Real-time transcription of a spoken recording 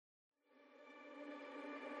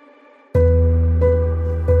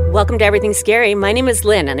welcome to Everything Scary. My name is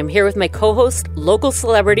Lynn, and I'm here with my co-host, local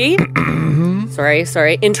celebrity,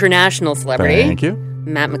 international celebrity. Thank you.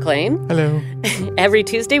 Matt McLean. Hello. Every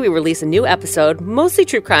Tuesday, we release a new episode, mostly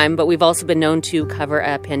true crime, but we've also been known to cover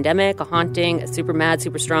a pandemic, a haunting, a super mad,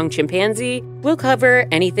 super strong chimpanzee. We'll cover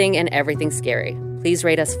anything and everything scary. Please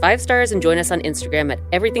rate us 5 stars and join us on Instagram at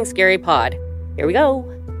Everything Scary Pod. Here we go.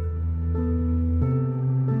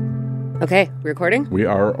 Okay, we recording? We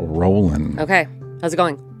are rolling. Okay, how's it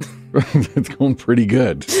going? It's going pretty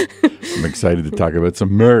good. I'm excited to talk about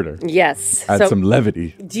some murder. Yes. Add some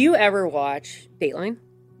levity. Do you ever watch Dateline?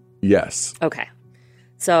 Yes. Okay.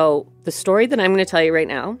 So the story that I'm going to tell you right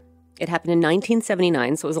now, it happened in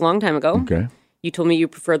 1979, so it was a long time ago. Okay. You told me you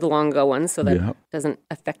prefer the long ago ones, so that doesn't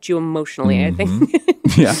affect you emotionally, I think.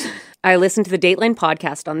 Yeah. I listened to the Dateline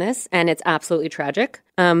podcast on this, and it's absolutely tragic,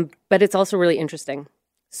 but it's also really interesting.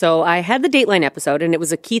 So I had the Dateline episode, and it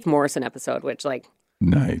was a Keith Morrison episode, which, like...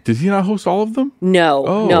 Nice. Did he not host all of them? No.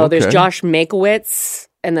 Oh, no, okay. There's Josh Makowitz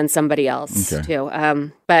and then somebody else, too.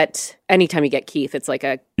 But anytime you get Keith, it's like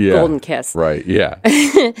a golden kiss. Right, yeah.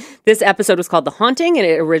 This episode was called The Haunting, and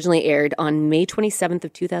it originally aired on May 27th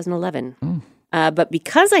of 2011. But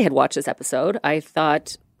because I had watched this episode, I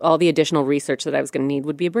thought all the additional research that I was going to need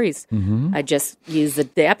would be a breeze. I'd just use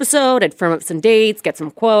the episode, I'd firm up some dates, get some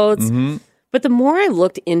quotes. But the more I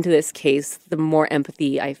looked into this case, the more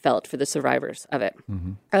empathy I felt for the survivors of it.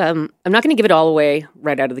 I'm not going to give it all away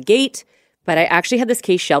right out of the gate, but I actually had this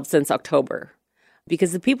case shelved since October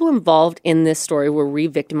because the people involved in this story were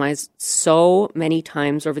re-victimized so many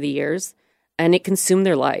times over the years, and it consumed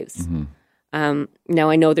their lives. Now,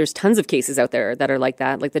 I know there's tons of cases out there that are like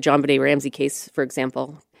that, like the JonBenét Ramsey case, for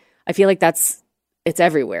example. I feel like it's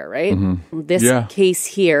everywhere, right? This case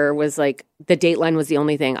here was like, the Dateline was the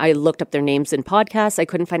only thing. I looked up their names in podcasts. I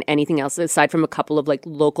couldn't find anything else aside from a couple of like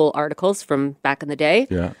local articles from back in the day.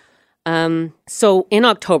 Yeah. So in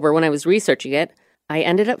October, when I was researching it, I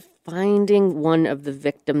ended up finding one of the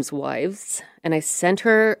victims' wives, and I sent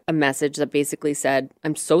her a message that basically said,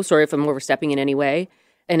 I'm so sorry if I'm overstepping in any way.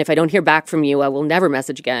 And if I don't hear back from you, I will never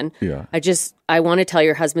message again. Yeah. I want to tell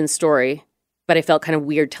your husband's story, but I felt kind of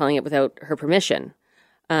weird telling it without her permission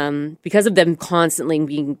because of them constantly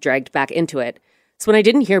being dragged back into it. So when I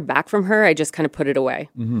didn't hear back from her, I just kind of put it away.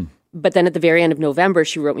 But then at the very end of November,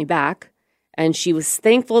 she wrote me back, and she was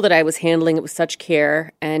thankful that I was handling it with such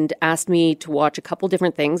care and asked me to watch a couple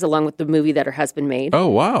different things along with the movie that her husband made. Oh,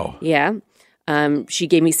 wow. Yeah. She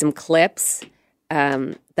gave me some clips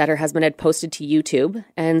that her husband had posted to YouTube.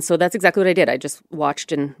 And so that's exactly what I did. I just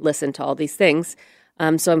watched and listened to all these things.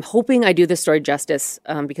 So I'm hoping I do this story justice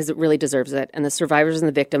because it really deserves it. And the survivors and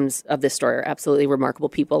the victims of this story are absolutely remarkable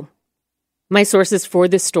people. My sources for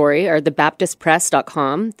this story are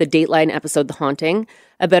thebaptistpress.com, the Dateline episode The Haunting,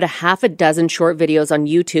 about a half a dozen short videos on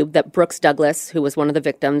YouTube that Brooks Douglas, who was one of the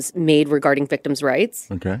victims, made regarding victims' rights.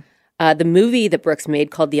 Okay. The movie that Brooks made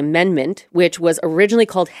called The Amendment, which was originally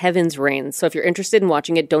called Heaven's Rain. So if you're interested in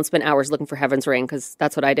watching it, don't spend hours looking for Heaven's Rain because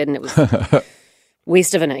that's what I did and it was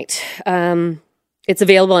waste of a night. It's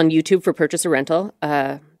available on YouTube for purchase or rental.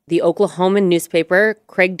 The Oklahoman newspaper,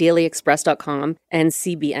 CraigDailyExpress.com, and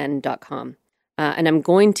CBN.com. And I'm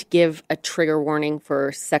going to give a trigger warning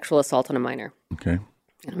for sexual assault on a minor. Okay.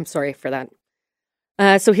 I'm sorry for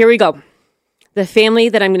that. So here we go. The family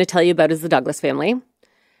that I'm going to tell you about is the Douglas family.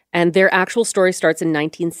 And their actual story starts in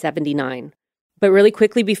 1979. But really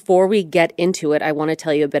quickly, before we get into it, I want to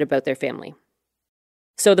tell you a bit about their family.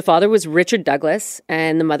 So the father was Richard Douglas,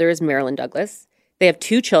 and the mother is Marilyn Douglas. They have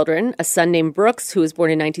 2 children, a son named Brooks, who was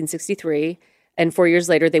born in 1963, and 4 years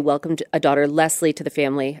later, they welcomed a daughter, Leslie, to the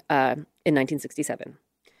family in 1967.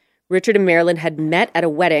 Richard and Marilyn had met at a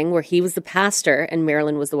wedding where he was the pastor and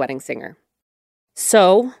Marilyn was the wedding singer.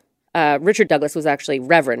 So Richard Douglas was actually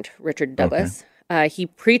Reverend Richard Douglas. Okay. He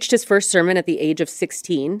preached his first sermon at the age of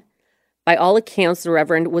 16. By all accounts, the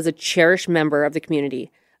Reverend was a cherished member of the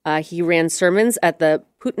community. He ran sermons at the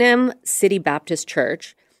Putnam City Baptist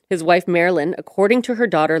Church. His wife, Marilyn, according to her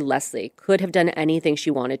daughter, Leslie, could have done anything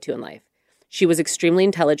she wanted to in life. She was extremely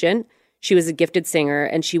intelligent. She was a gifted singer,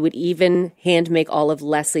 and she would even hand make all of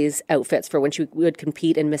Leslie's outfits for when she would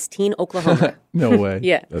compete in Miss Teen Oklahoma. No way.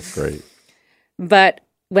 Yeah. That's great. But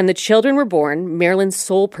when the children were born, Marilyn's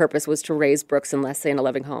sole purpose was to raise Brooks and Leslie in a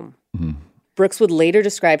loving home. Brooks would later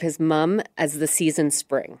describe his mom as the seasoned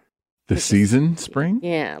spring. The season spring?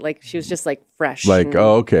 Yeah, like she was just like fresh. Like,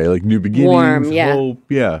 okay, like new beginnings, warm, yeah. Hope,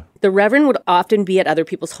 yeah. The Reverend would often be at other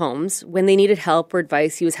people's homes. When they needed help or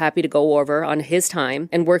advice, he was happy to go over on his time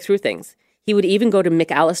and work through things. He would even go to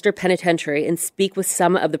McAllister Penitentiary and speak with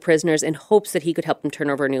some of the prisoners in hopes that he could help them turn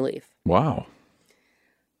over a new leaf. Wow.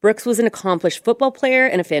 Brooks was an accomplished football player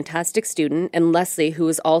and a fantastic student, and Leslie, who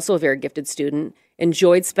was also a very gifted student,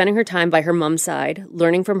 enjoyed spending her time by her mom's side,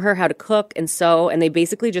 learning from her how to cook and sew, and they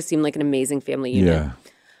basically just seemed like an amazing family unit.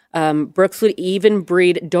 Yeah. Brooks would even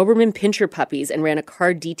breed Doberman Pinscher puppies and ran a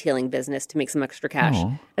car detailing business to make some extra cash.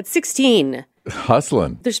 Aw. At 16,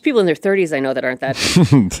 Hustling. there's people in their 30s I know that aren't that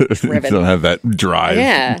driven. Don't have that drive.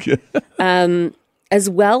 Yeah. As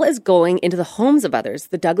well as going into the homes of others,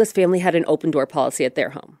 the Douglas family had an open door policy at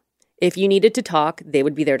their home. If you needed to talk, they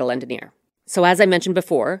would be there to lend an ear. So as I mentioned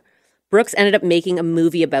before, Brooks ended up making a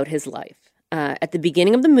movie about his life. At the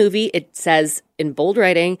beginning of the movie, it says in bold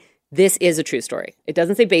writing, "This is a true story." It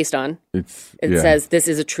doesn't say based on. It says this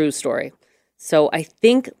is a true story. So I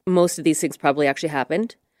think most of these things probably actually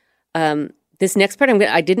happened. This next part,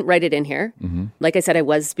 I didn't write it in here. Mm-hmm. Like I said, I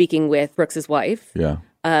was speaking with Brooks's wife. Yeah.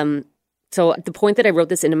 So at the point that I wrote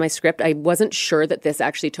this into my script, I wasn't sure that this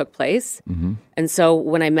actually took place. Mm-hmm. And so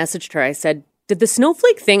when I messaged her, I said, "Did the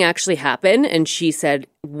snowflake thing actually happen?" And she said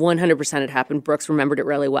 100% it happened. Brooks remembered it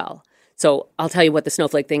really well. So I'll tell you what the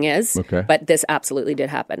snowflake thing is. Okay. But this absolutely did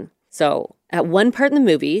happen. So at one part in the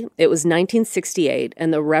movie, it was 1968,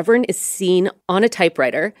 and the Reverend is seen on a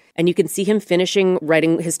typewriter, and you can see him finishing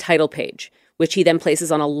writing his title page, which he then places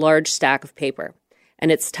on a large stack of paper.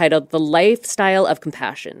 And it's titled "The Lifestyle of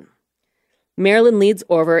Compassion." Marilyn leads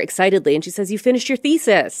over excitedly, and she says, "You finished your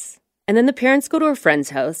thesis." And then the parents go to a friend's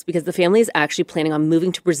house because the family is actually planning on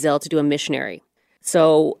moving to Brazil to do a missionary.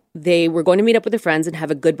 So they were going to meet up with their friends and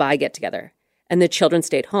have a goodbye get-together. And the children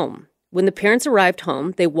stayed home. When the parents arrived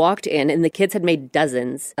home, they walked in, and the kids had made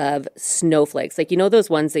dozens of snowflakes. Like, you know those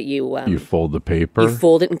ones that you fold the paper? You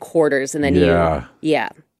fold it in quarters, and then Yeah. Yeah.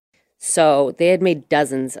 So they had made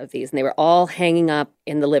dozens of these, and they were all hanging up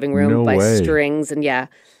in the living room No by way. strings, and yeah.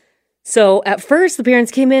 So at first, the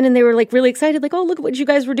parents came in, and they were like really excited, like, "Oh, look at what you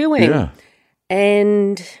guys were doing." Yeah.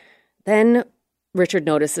 And then Richard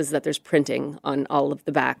notices that there's printing on all of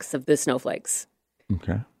the backs of the snowflakes.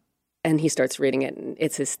 Okay. And he starts reading it, and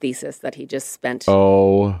it's his thesis that he just spent.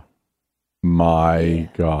 Oh my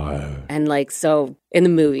God. And like, so in the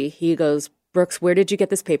movie, he goes, "Brooks, where did you get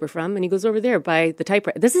this paper from?" And he goes, "Over there by the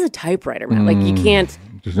typewriter." This is a typewriter, man. Like, you can't,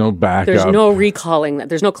 There's no backup. there's no recalling that.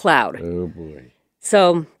 There's no cloud. Oh boy.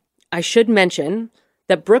 So I should mention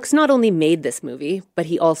that Brooks not only made this movie, but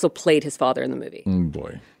he also played his father in the movie. Oh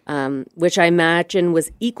boy. Which I imagine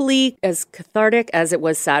was equally as cathartic as it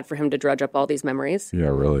was sad for him to drudge up all these memories. Yeah,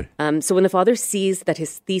 really. So when the father sees that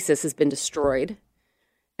his thesis has been destroyed,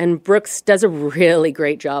 and Brooks does a really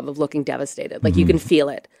great job of looking devastated, like you can feel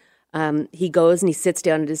it. He goes and he sits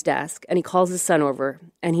down at his desk, and he calls his son over,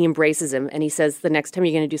 and he embraces him, and he says, "The next time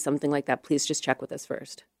you're going to do something like that, please just check with us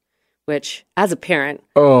first." Which, as a parent,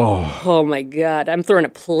 oh my God, I'm throwing a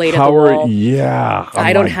plate at the wall. Yeah.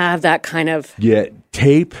 I don't have that kind of... Get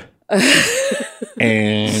tape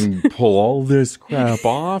and pull all this crap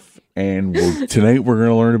off. And tonight we're going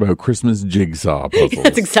to learn about Christmas jigsaw puzzles.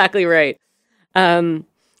 That's exactly right.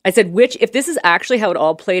 I said, which, if this is actually how it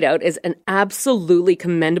all played out, is an absolutely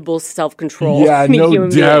commendable self-control. Yeah, in a no human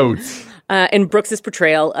doubt. being. And Brooks's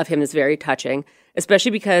portrayal of him is very touching,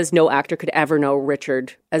 especially because no actor could ever know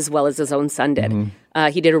Richard as well as his own son did.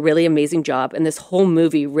 He did a really amazing job, and this whole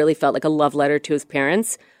movie really felt like a love letter to his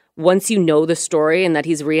parents. Once you know the story and that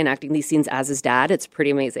he's reenacting these scenes as his dad, it's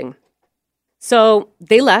pretty amazing. So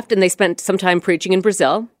they left, and they spent some time preaching in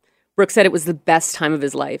Brazil. Brooks said it was the best time of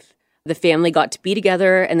his life. The family got to be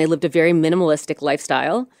together, and they lived a very minimalistic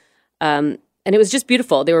lifestyle. And it was just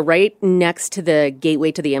beautiful. They were right next to the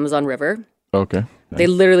gateway to the Amazon River. Okay. They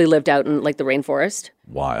literally lived out in like the rainforest.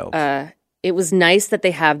 Wild. It was nice that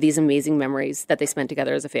they have these amazing memories that they spent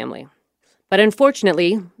together as a family. But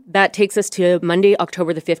unfortunately, that takes us to Monday,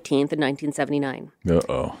 October the 15th in 1979.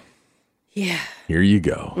 Uh-oh. Yeah. Here you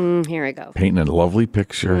go. Here I go. Painting a lovely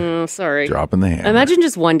picture. Sorry. Dropping the hammer. Imagine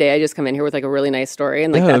just one day I just come in here with like a really nice story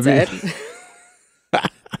and like that's it.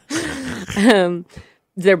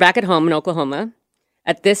 They're back at home in Oklahoma.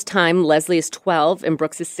 At this time, Leslie is 12 and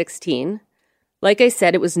Brooks is 16. Like I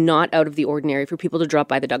said, it was not out of the ordinary for people to drop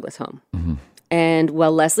by the Douglas home. And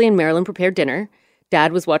while Leslie and Marilyn prepared dinner,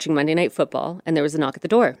 Dad was watching Monday Night Football, and there was a knock at the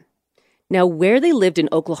door. Now, where they lived in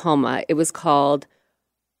Oklahoma, it was called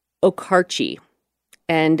Okarche.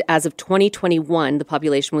 And as of 2021, the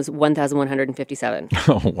population was 1,157.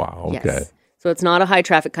 Oh, wow. Okay. Yes. So it's not a high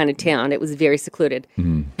traffic kind of town. It was very secluded.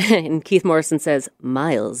 And Keith Morrison says,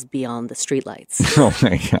 miles beyond the streetlights. Oh,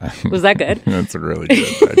 my God. Was that good? That's really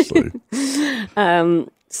good, actually.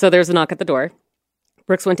 So there was a knock at the door.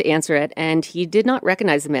 Brooks went to answer it, and he did not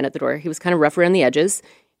recognize the man at the door. He was kind of rough around the edges.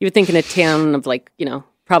 You would think in a town of like, you know,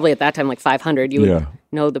 probably at that time like 500, you would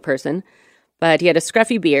know the person. But he had a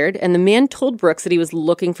scruffy beard, and the man told Brooks that he was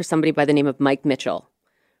looking for somebody by the name of Mike Mitchell.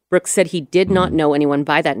 Brooks said he did not know anyone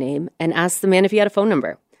by that name and asked the man if he had a phone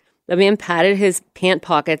number. The man patted his pant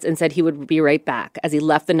pockets and said he would be right back as he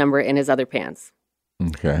left the number in his other pants.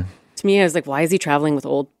 Okay. To me, I was like, why is he traveling with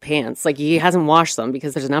old pants? Like, he hasn't washed them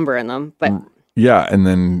because there's a number in them. But yeah, and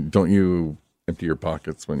then don't you empty your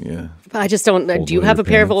pockets when you... I just don't... Do you have a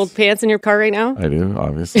pair of old pants in your car right now? I do,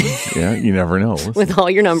 obviously. Yeah, you never know. With all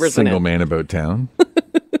your numbers in it. Single man about town.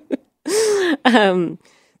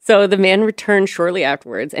 So the man returned shortly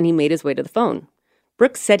afterwards, and he made his way to the phone.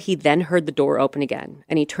 Brooks said he then heard the door open again,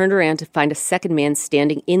 and he turned around to find a second man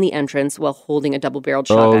standing in the entrance while holding a double-barreled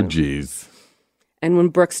shotgun. Oh, jeez. And when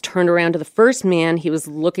Brooks turned around to the first man, he was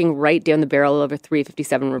looking right down the barrel of a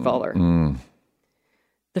 .357 revolver.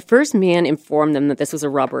 The first man informed them that this was a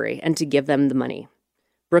robbery and to give them the money.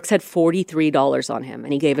 Brooks had $43 on him,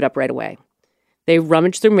 and he gave it up right away. They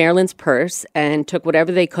rummaged through Marilyn's purse and took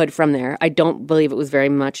whatever they could from there. I don't believe it was very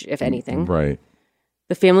much, if anything. Right.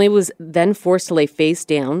 The family was then forced to lay face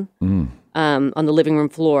down on the living room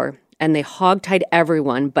floor, and they hogtied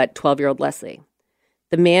everyone but 12-year-old Leslie.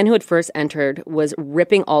 The man who had first entered was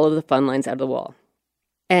ripping all of the phone lines out of the wall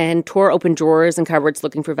and tore open drawers and cupboards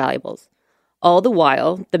looking for valuables. All the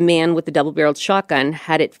while, the man with the double-barreled shotgun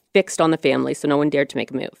had it fixed on the family so no one dared to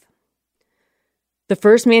make a move. The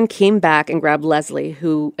first man came back and grabbed Leslie,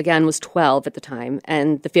 who, again, was 12 at the time,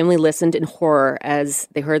 and the family listened in horror as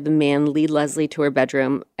they heard the man lead Leslie to her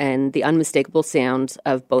bedroom and the unmistakable sounds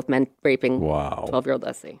of both men raping 12-year-old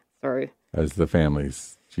Leslie. Sorry. As the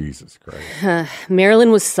family's... Jesus Christ. Marilyn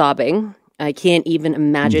was sobbing. I can't even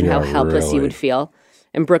imagine how helpless he would feel.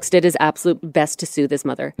 And Brooks did his absolute best to soothe his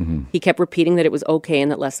mother. He kept repeating that it was okay and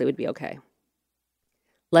that Leslie would be okay.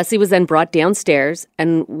 Leslie was then brought downstairs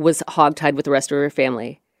and was hogtied with the rest of her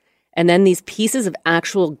family. And then these pieces of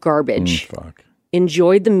actual garbage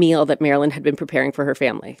enjoyed the meal that Marilyn had been preparing for her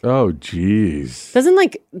family. Oh, jeez. Doesn't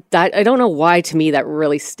like that, I don't know why to me that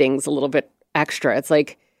really stings a little bit extra. It's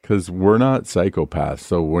like... Because we're not psychopaths.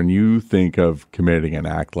 So when you think of committing an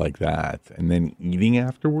act like that and then eating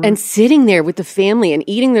afterwards. And sitting there with the family and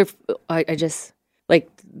eating their... I just... Like,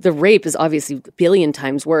 the rape is obviously a billion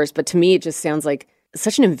times worse. But to me, it just sounds like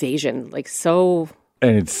such an invasion. Like, so...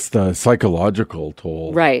 And it's the psychological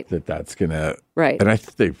toll. Right. That's going to... Right. And I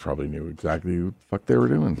think they probably knew exactly what the fuck they were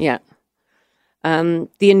doing. Yeah. The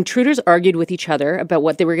intruders argued with each other about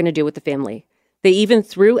what they were going to do with the family. They even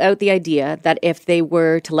threw out the idea that if they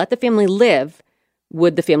were to let the family live,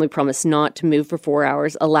 would the family promise not to move for 4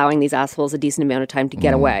 hours, allowing these assholes a decent amount of time to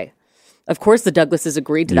get away? Of course, the Douglases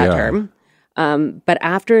agreed to that term. But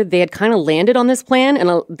after they had kind of landed on this plan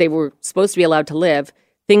and they were supposed to be allowed to live,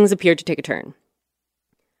 things appeared to take a turn.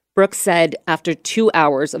 Brooks said after 2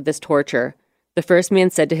 hours of this torture, the first man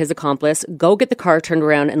said to his accomplice, "Go get the car turned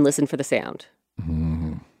around and listen for the sound."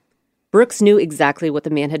 Brooks knew exactly what the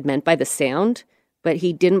man had meant by the sound, but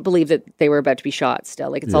he didn't believe that they were about to be shot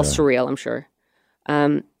still. Like, it's all surreal, I'm sure.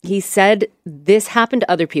 He said this happened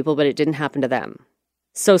to other people, but it didn't happen to them.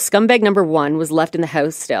 So scumbag number one was left in the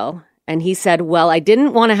house still, and he said, "Well, I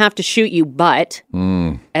didn't want to have to shoot you, but..."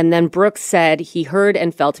 And then Brooks said he heard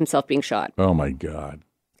and felt himself being shot. Oh, my God.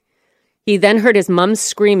 He then heard his mom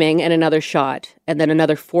screaming and another shot, and then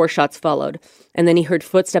another 4 shots followed, and then he heard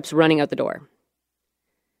footsteps running out the door.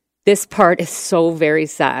 This part is so very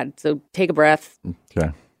sad, so take a breath.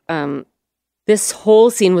 Okay. This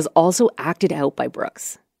whole scene was also acted out by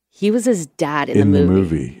Brooks. He was his dad in the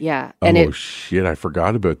movie. Yeah. And shit, I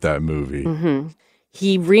forgot about that movie.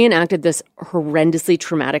 He reenacted this horrendously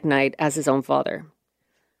traumatic night as his own father.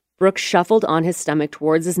 Brooks shuffled on his stomach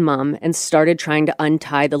towards his mom and started trying to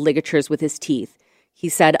untie the ligatures with his teeth. He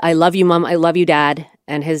said, "I love you, Mom. I love you, Dad."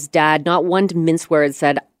 And his dad, not one to mince words,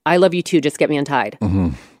 said, "I love you too. Just get me untied."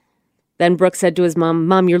 Then Brooks said to his mom,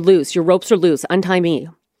 "Mom, you're loose. Your ropes are loose. Untie me."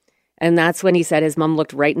 And that's when he said his mom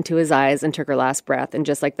looked right into his eyes and took her last breath. And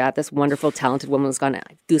just like that, this wonderful, talented woman was gone.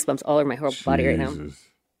 Goosebumps all over my whole body right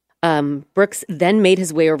now. Brooks then made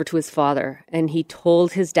his way over to his father, and he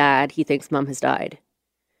told his dad he thinks Mom has died.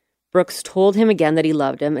 Brooks told him again that he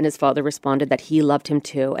loved him, and his father responded that he loved him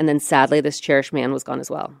too. And then sadly, this cherished man was gone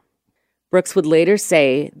as well. Brooks would later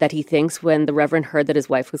say that he thinks when the Reverend heard that his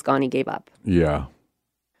wife was gone, he gave up. Yeah.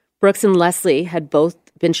 Brooks and Leslie had both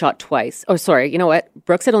been shot twice. Oh, sorry. You know what?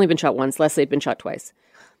 Brooks had only been shot once. Leslie had been shot twice.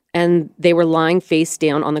 And they were lying face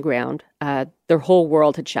down on the ground. Their whole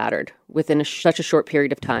world had shattered within such a short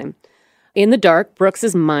period of time. In the dark,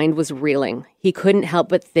 Brooks's mind was reeling. He couldn't help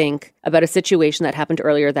but think about a situation that happened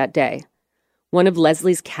earlier that day. One of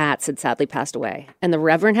Leslie's cats had sadly passed away, and the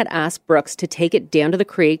Reverend had asked Brooks to take it down to the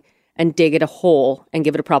creek and dig it a hole and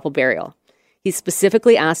give it a proper burial. He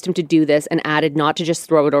specifically asked him to do this and added not to just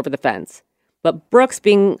throw it over the fence. But Brooks,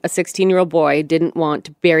 being a 16-year-old boy, didn't want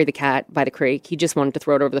to bury the cat by the creek. He just wanted to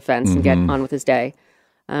throw it over the fence and get on with his day.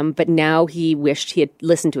 But now he wished he had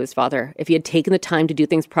listened to his father. If he had taken the time to do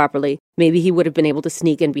things properly, maybe he would have been able to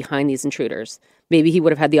sneak in behind these intruders. Maybe he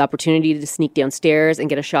would have had the opportunity to sneak downstairs and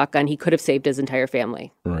get a shotgun. He could have saved his entire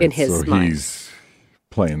family in his mind. He's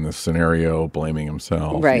playing this scenario, blaming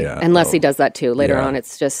himself. Right. Yeah. And Leslie does that too. Later on,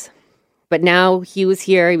 it's just... But now he was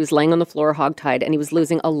here, he was laying on the floor hogtied, and he was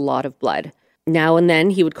losing a lot of blood. Now and then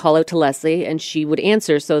he would call out to Leslie, and she would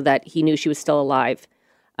answer so that he knew she was still alive.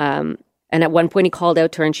 And at one point he called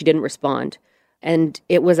out to her, and she didn't respond. And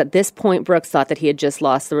it was at this point Brooks thought that he had just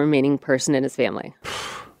lost the remaining person in his family.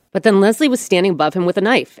 But then Leslie was standing above him with a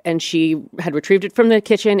knife, and she had retrieved it from the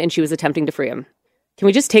kitchen, and she was attempting to free him. Can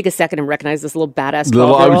we just take a second and recognize this little badass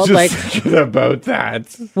 12-year-old? I was just thinking about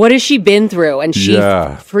that. What has she been through? And she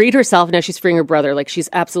freed herself, and now she's freeing her brother. Like, she's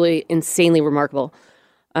absolutely insanely remarkable.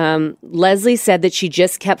 Leslie said that she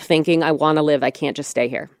just kept thinking, I want to live. I can't just stay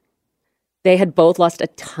here. They had both lost a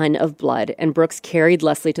ton of blood, and Brooks carried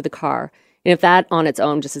Leslie to the car. And if that on its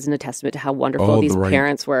own just isn't a testament to how wonderful these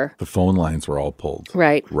parents were. The phone lines were all pulled.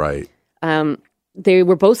 Right. They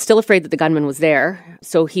were both still afraid that the gunman was there.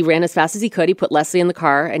 So he ran as fast as he could. He put Leslie in the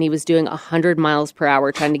car, and he was doing 100 miles per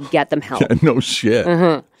hour trying to get them help. Yeah, no shit.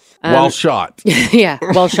 Well shot. Yeah,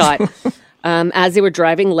 well shot. As they were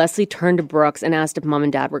driving, Leslie turned to Brooks and asked if Mom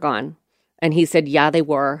and Dad were gone. And he said, yeah, they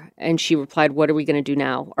were. And she replied, what are we going to do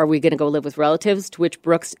now? Are we going to go live with relatives? To which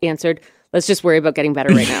Brooks answered, let's just worry about getting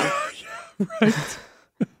better right now. Right.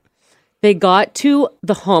 They got to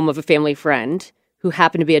the home of a family friend who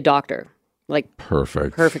happened to be a doctor. Like,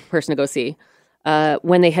 perfect person to go see.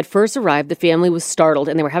 When they had first arrived, the family was startled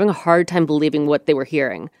and they were having a hard time believing what they were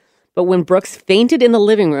hearing. But when Brooks fainted in the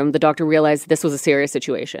living room, the doctor realized this was a serious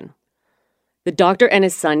situation. The doctor and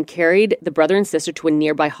his son carried the brother and sister to a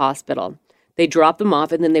nearby hospital. They dropped them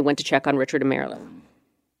off and then they went to check on Richard and Marilyn.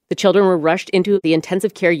 The children were rushed into the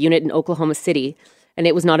intensive care unit in Oklahoma City, and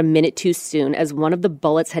it was not a minute too soon as one of the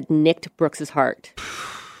bullets had nicked Brooks's heart.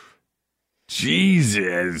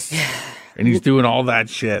 Jesus. And he's doing all that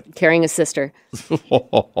shit. Carrying his sister.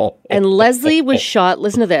 And Leslie was shot,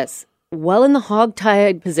 listen to this, well in the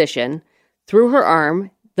hog-tied position, through her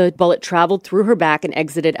arm. The bullet traveled through her back and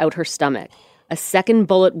exited out her stomach. A second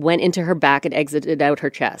bullet went into her back and exited out her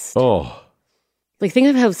chest. Oh. Like, think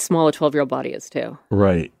of how small a 12-year-old body is, too.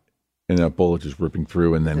 Right. And that bullet just ripping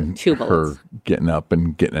through, and then her getting up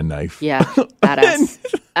and getting a knife. Yeah,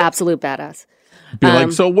 badass. Absolute badass. Be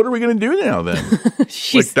like, so what are we going to do now then?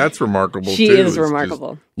 Like, that's remarkable, she too. She is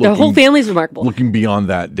remarkable. The whole family's remarkable. Looking beyond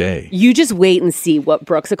that day. You just wait and see what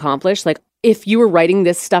Brooks accomplished. Like, if you were writing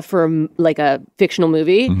this stuff for a fictional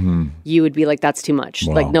movie, you would be like, that's too much.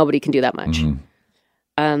 Wow. Like, nobody can do that much.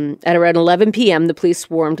 At around 11 p.m., the police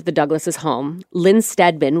swarmed the Douglas' home. Lynn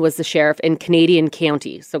Stedman was the sheriff in Canadian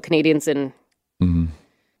County. So Canadians in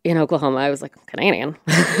Oklahoma. I was like, Canadian?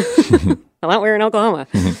 I thought we were in Oklahoma.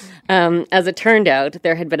 As it turned out,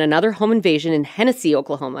 there had been another home invasion in Hennessy,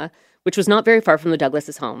 Oklahoma, which was not very far from the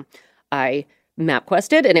Douglas' home. I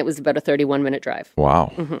MapQuested, and it was about a 31-minute drive.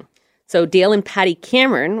 Wow. So Dale and Patty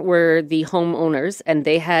Cameron were the homeowners, and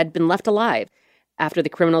they had been left alive. After the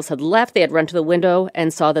criminals had left, they had run to the window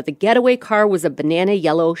and saw that the getaway car was a banana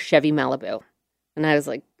yellow Chevy Malibu. And I was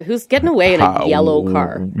like, who's getting away in a yellow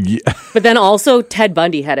car? Yeah. But then also Ted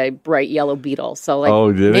Bundy had a bright yellow Beetle. So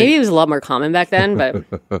like, maybe it was a lot more common back then, but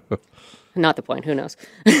not the point. Who knows?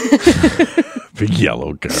 Big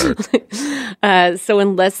yellow car. So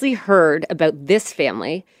when Leslie heard about this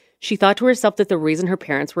family, she thought to herself that the reason her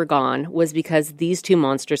parents were gone was because these two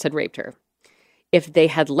monsters had raped her. If they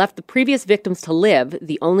had left the previous victims to live,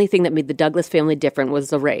 the only thing that made the Douglas family different was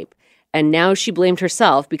the rape. And now she blamed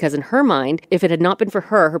herself because in her mind, if it had not been for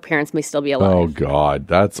her, her parents may still be alive. Oh, God.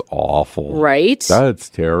 That's awful. Right? That's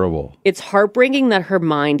terrible. It's heartbreaking that her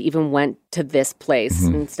mind even went to this place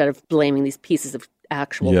instead of blaming these pieces of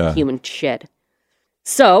actual human shit.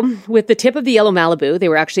 So, with the tip of the yellow Malibu, they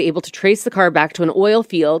were actually able to trace the car back to an oil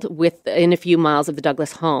field within a few miles of the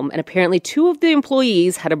Douglas home. And apparently 2 of the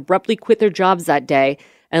employees had abruptly quit their jobs that day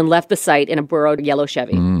and left the site in a borrowed yellow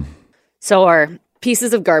Chevy. So our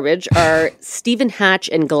pieces of garbage are Stephen Hatch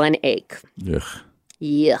and Glenn Ake.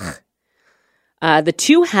 Yuck. The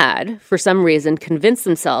 2 had, for some reason, convinced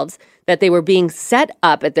themselves that they were being set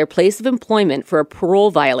up at their place of employment for a parole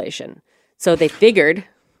violation. So they figured,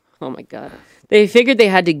 oh my God, they figured they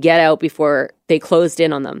had to get out before they closed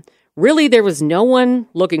in on them. Really, there was no one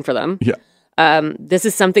looking for them. Yeah. This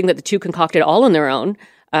is something that the 2 concocted all on their own.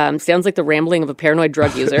 Sounds like the rambling of a paranoid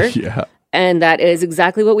drug user. Yeah. And that is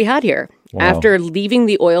exactly what we had here. Wow. After leaving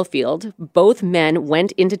the oil field, both men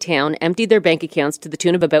went into town, emptied their bank accounts to the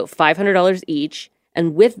tune of about $500 each.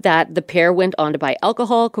 And with that, the pair went on to buy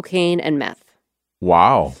alcohol, cocaine, and meth.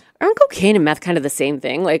 Wow. Aren't cocaine and meth kind of the same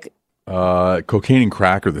thing? Like, cocaine and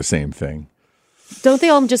crack are the same thing. don't they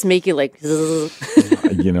all just make you like, ugh?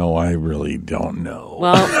 I really don't know.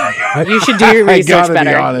 Well, you should do your research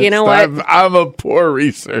better. Honest, you know what? I'm a poor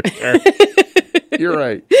researcher. You're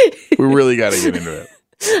right. We really got to get into it.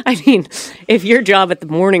 I mean, if your job at the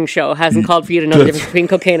morning show hasn't called for you to know the difference between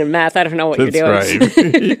cocaine and meth, I don't know what you're doing. That's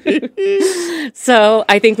right. So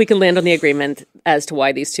I think we can land on the agreement as to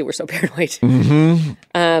why these two were so paranoid.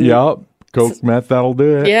 Yep. Coke, meth, that'll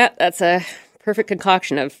do it. Yeah, that's a perfect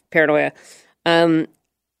concoction of paranoia.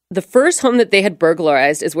 The first home that they had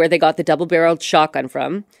burglarized is where they got the double-barreled shotgun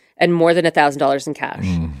from and more than $1,000 in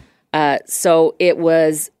cash. So it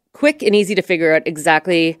was quick and easy to figure out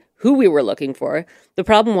exactly who we were looking for. The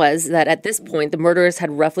problem was that at this point, the murderers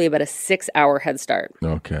had roughly about a 6-hour head start.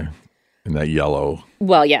 Okay. In that yellow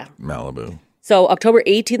Well, yeah. Malibu. So October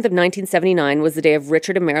 18th of 1979 was the day of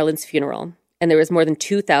Richard and Marilyn's funeral, and there was more than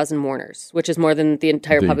 2,000 mourners, which is more than the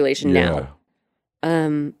entire population now.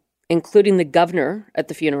 Including the governor at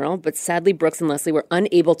the funeral, but sadly Brooks and Leslie were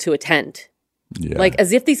unable to attend. Yeah. Like,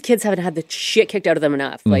 as if these kids haven't had the shit kicked out of them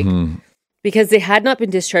enough. Like, because they had not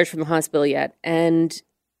been discharged from the hospital yet, and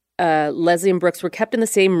Leslie and Brooks were kept in the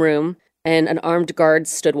same room, and an armed guard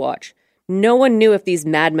stood watch. No one knew if these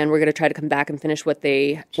madmen were going to try to come back and finish what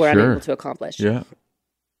they were unable to accomplish. Yeah.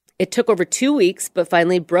 It took over 2 weeks, but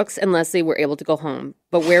finally Brooks and Leslie were able to go home.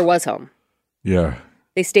 But where was home? Yeah.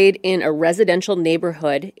 They stayed in a residential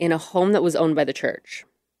neighborhood in a home that was owned by the church.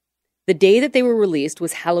 The day that they were released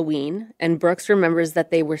was Halloween, and Brooks remembers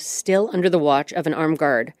that they were still under the watch of an armed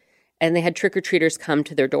guard, and they had trick-or-treaters come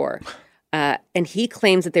to their door. And he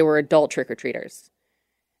claims that they were adult trick-or-treaters.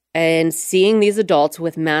 And seeing these adults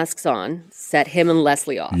with masks on set him and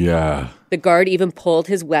Leslie off. Yeah. The guard even pulled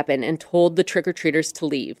his weapon and told the trick-or-treaters to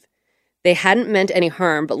leave. They hadn't meant any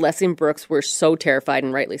harm, but Leslie and Brooks were so terrified,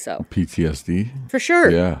 and rightly so. PTSD? For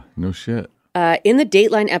sure. Yeah. No shit. In the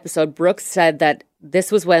Dateline episode, Brooks said that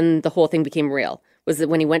this was when the whole thing became real, was that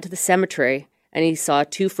when he went to the cemetery and he saw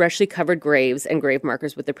 2 freshly covered graves and grave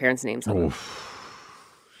markers with their parents' names on them.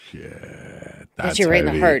 Shit. Gets you right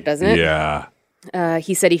in the heart, doesn't it? Yeah.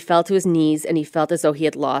 He said he fell to his knees and he felt as though he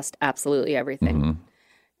had lost absolutely everything.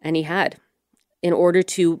 And he had. In order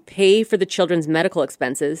to pay for the children's medical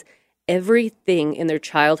expenses, everything in their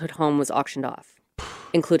childhood home was auctioned off,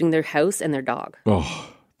 including their house and their dog.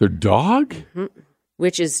 Oh, their dog?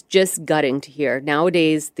 Which is just gutting to hear.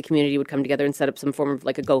 Nowadays, the community would come together and set up some form of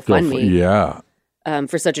like a GoFundMe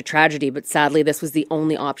for such a tragedy. But sadly, this was the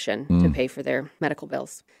only option to pay for their medical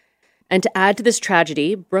bills. And to add to this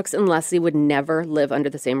tragedy, Brooks and Leslie would never live under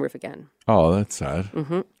the same roof again. Oh, that's sad.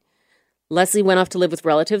 Leslie went off to live with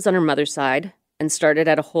relatives on her mother's side and started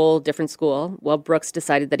at a whole different school, while Brooks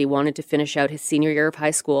decided that he wanted to finish out his senior year of high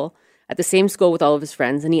school at the same school with all of his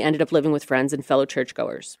friends, and he ended up living with friends and fellow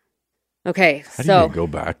churchgoers. Okay, How do you go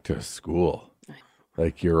back to school?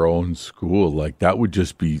 Like your own school? Like that would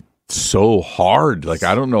just be so hard. Like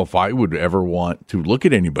I don't know if I would ever want to look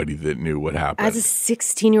at anybody that knew what happened. As a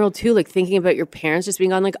 16-year-old too, like thinking about your parents just being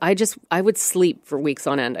gone, like I would sleep for weeks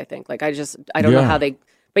on end, I think. Like I don't know how they,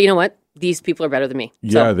 but you know what? These people are better than me.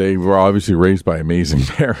 Yeah, they were obviously raised by amazing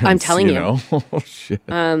parents. I'm telling you. Oh, shit.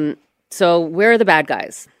 So where are the bad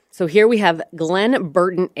guys? So here we have Glenn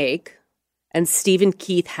Burton Ake and Stephen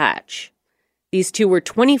Keith Hatch. These two were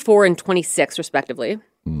 24 and 26, respectively.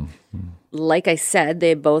 Like I said,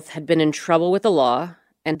 they both had been in trouble with the law,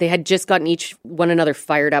 and they had just gotten each one another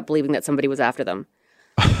fired up, believing that somebody was after them.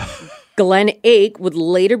 Glenn Ake would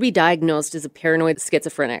later be diagnosed as a paranoid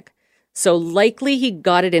schizophrenic. So likely he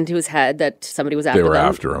got it into his head that somebody was after them. They were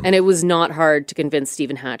after him. And it was not hard to convince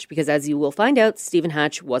Stephen Hatch, because as you will find out, Stephen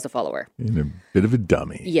Hatch was a follower. And a bit of a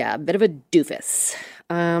dummy. Yeah, a bit of a doofus.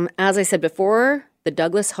 As I said before, the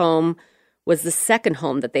Douglas home was the second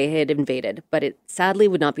home that they had invaded, but it sadly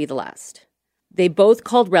would not be the last. They both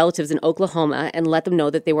called relatives in Oklahoma and let them know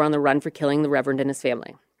that they were on the run for killing the Reverend and his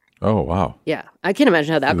family. Oh, wow. Yeah, I can't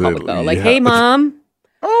imagine how that call would go. Like, hey, Mom.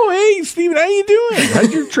 Oh, hey, Steven, how you doing?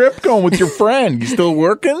 How's your trip going with your friend? You still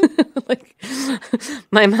working? Like,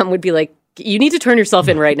 my mom would be like, you need to turn yourself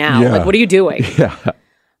in right now. Yeah. Like, what are you doing? Yeah.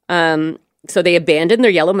 So they abandoned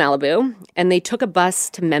their yellow Malibu and they took a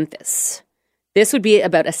bus to Memphis. This would be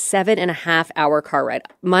about a 7.5-hour car ride.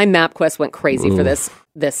 My MapQuest went crazy for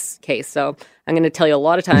this case, so I'm going to tell you a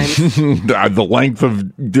lot of times. The length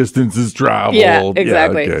of distances traveled. Yeah,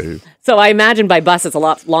 exactly. Yeah, okay. So I imagine by bus it's a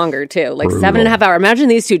lot longer too, like 7.5 hours. Imagine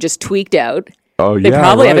these two just tweaked out Oh, They yeah,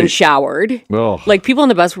 probably right. haven't showered. Oh. Like, people on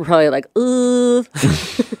the bus were probably like, ugh.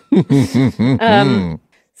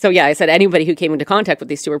 So, yeah, I said anybody who came into contact with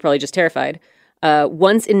these two were probably just terrified.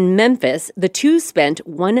 Once in Memphis, the two spent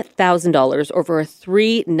 $1,000 over a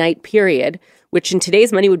 3-night period, which in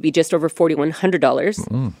today's money would be just over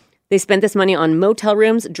 $4,100. They spent this money on motel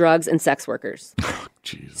rooms, drugs, and sex workers.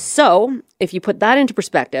 Jeez. So, if you put that into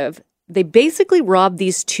perspective, they basically robbed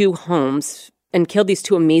these two homes and killed these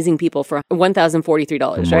two amazing people for $1,043,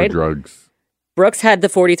 More right? drugs. Brooks had the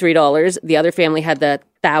 $43. The other family had the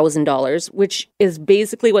 $1,000, which is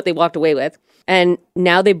basically what they walked away with. And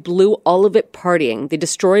now they blew all of it partying. They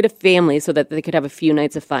destroyed a family so that they could have a few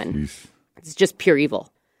nights of fun. Jeez. It's just pure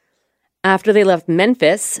evil. After they left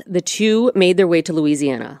Memphis, the two made their way to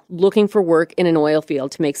Louisiana, looking for work in an oil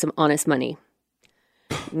field to make some honest money.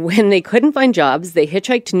 When they couldn't find jobs, they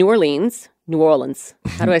hitchhiked to New Orleans.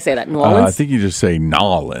 How do I say that? New Orleans? I think you just say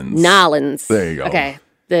Nolans. Nolans. There you go. Okay.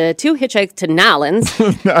 The two hitchhiked to Nolans,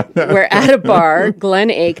 where at a bar,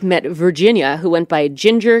 Glenn Ake met Virginia, who went by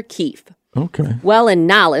Ginger Keefe. Okay. Well, in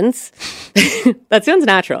Nolans, that sounds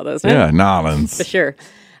natural, doesn't it? Yeah, Nolans. For sure.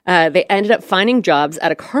 They ended up finding jobs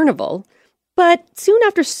at a carnival, but soon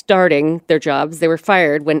after starting their jobs, they were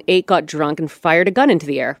fired when Ake got drunk and fired a gun into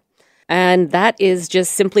the air. And that is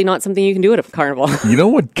just simply not something you can do at a carnival. You know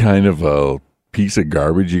what kind of a piece of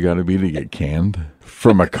garbage you got to be to get canned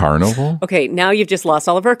from a carnival? Okay, now you've just lost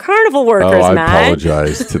all of our carnival workers, I Matt.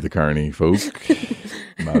 apologize to the carny folk.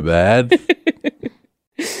 My bad.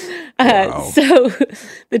 Wow. So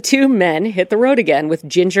the two men hit the road again with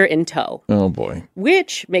Ginger in tow, Oh, boy.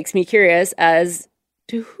 which makes me curious as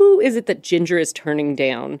to who is it that Ginger is turning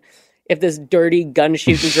down? If this dirty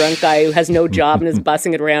gun-shooting drunk guy who has no job and is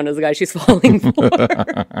bussing it around is the guy she's falling for.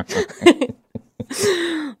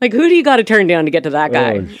 Like, who do you got to turn down to get to that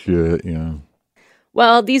guy? Oh, shit, yeah.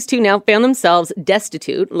 Well, these two now found themselves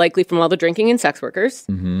destitute, likely from all the drinking and sex workers.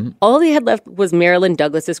 Mm-hmm. All they had left was Marilyn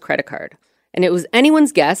Douglas's credit card, and it was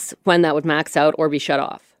anyone's guess when that would max out or be shut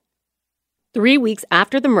off. 3 weeks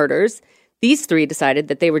after the murders, these three decided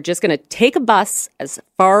that they were just going to take a bus as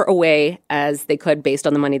far away as they could based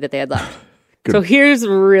on the money that they had left. So here's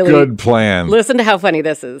really... Good plan. Listen to how funny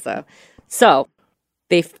this is. So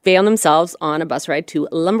they found themselves on a bus ride to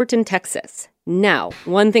Lumberton, Texas. Now,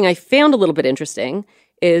 one thing I found a little bit interesting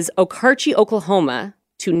is Okarche, Oklahoma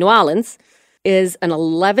to New Orleans is an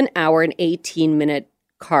 11-hour and 18-minute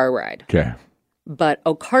car ride. Okay. But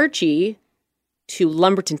Okarche to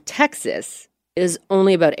Lumberton, Texas is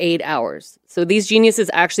only about 8 hours. So these geniuses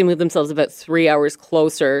actually moved themselves about 3 hours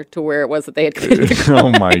closer to where it was that they had committed the crime.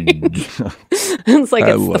 Oh, my God. It's like,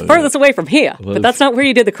 it's the furthest away from here, but that's not where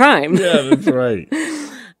you did the crime. Yeah, that's right.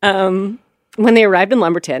 When they arrived in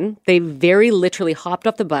Lumberton, they very literally hopped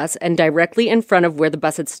off the bus, and directly in front of where the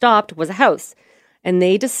bus had stopped was a house. And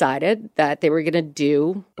they decided that they were going to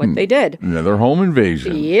do what they did. Another home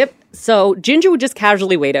invasion. Yep. So Ginger would just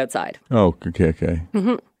casually wait outside. Oh, okay.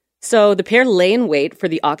 So the pair lay in wait for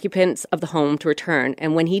the occupants of the home to return,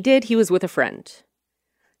 and when he did, he was with a friend.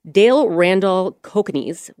 Dale Randall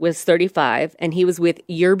Kokanese was 35, and he was with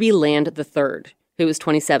Yerby Land III, who was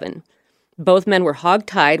 27. Both men were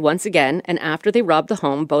hog-tied once again, and after they robbed the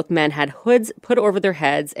home, both men had hoods put over their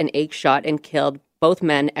heads, and Ake shot and killed both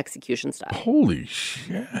men execution style. Holy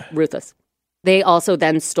shit. Ruthless. They also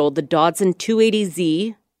then stole the Dodson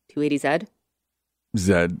 280Z, 280Z?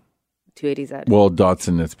 Zed. 280Z. Well,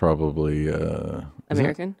 Dotson, it's probably...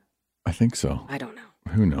 American? I think so. I don't know.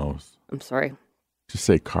 Who knows? I'm sorry. Just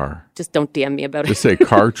say car. Just don't DM me about it. Just say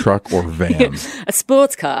car, truck, or van. A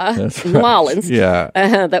sports car That's in right. New Orleans Yeah.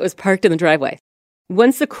 that was parked in the driveway.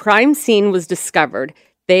 Once the crime scene was discovered,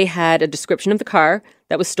 they had a description of the car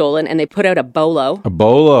that was stolen, and they put out a bolo. A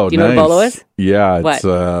bolo. Do you know what a bolo is? Yeah, it's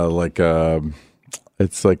What? like a...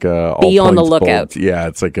 It's like a... Be all on the points lookout. bolt. Yeah,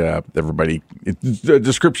 it's like a... Everybody... the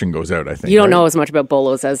description goes out, I think. You don't right? know as much about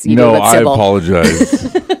bolos as you do No, about I Sybil.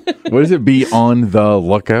 apologize. What is it? Be on the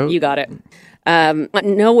lookout? You got it.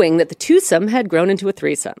 Knowing that the twosome had grown into a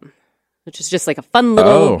threesome, which is just like a fun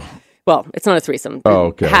little... Oh. Well, it's not a threesome. Oh,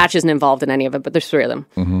 okay. Hatch isn't involved in any of it, but there's three of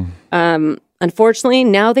them. Unfortunately,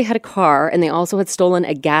 now they had a car, and they also had stolen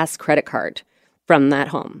a gas credit card from that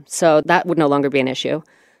home. So that would no longer be an issue.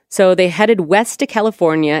 So they headed west to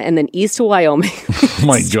California and then east to Wyoming. Oh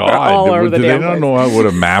my All God. over the Do they damn not place. know what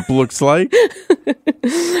a map looks like?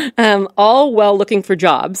 All while looking for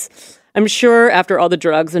jobs. I'm sure after all the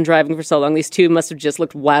drugs and driving for so long, these two must have just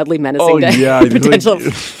looked wildly menacing Oh, to yeah, the potential.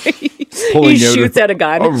 Pulling He out shoots out a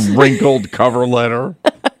gun. A wrinkled cover letter.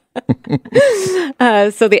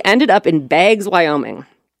 So they ended up in Baggs, Wyoming.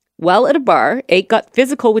 While at a bar, Ake got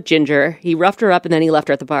physical with Ginger. He roughed her up and then he left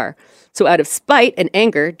her at the bar. So out of spite and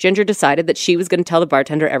anger, Ginger decided that she was going to tell the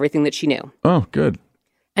bartender everything that she knew. Oh, good.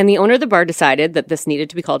 And the owner of the bar decided that this needed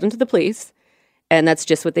to be called into the police. And that's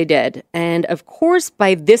just what they did. And of course,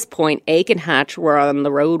 by this point, Ake and Hatch were on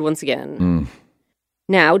the road once again.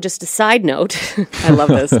 Now, just a side note. I love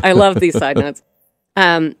this. I love these side notes.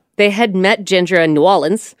 They had met Ginger in New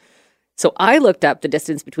Orleans. So I looked up the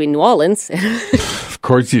distance between New Orleans Of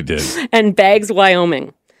course you did. and Baggs,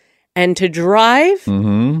 Wyoming. And to drive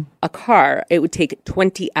a car, it would take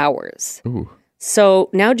 20 hours. Ooh. So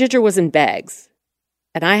now Ginger was in Baggs.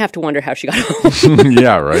 And I have to wonder how she got home.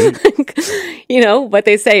 Yeah, right? You know, what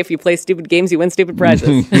they say, if you play stupid games, you win stupid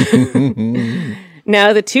prizes.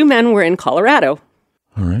 Now, the two men were in Colorado.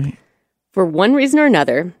 All right. For one reason or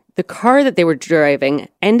another, the car that they were driving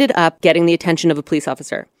ended up getting the attention of a police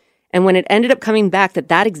officer. And when it ended up coming back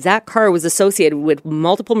that exact car was associated with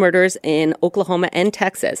multiple murders in Oklahoma and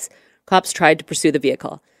Texas, cops tried to pursue the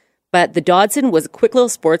vehicle. But the Dodson was a quick little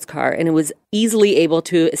sports car, and it was easily able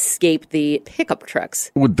to escape the pickup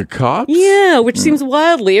trucks. With the cops? Yeah, which seems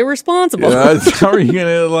wildly irresponsible. How are you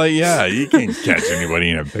going to, you can't catch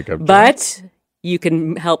anybody in a pickup truck. But you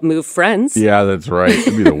can help move friends. Yeah, that's right.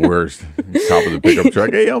 It'd be the worst. Top of the pickup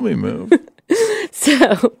truck. Hey, help me move.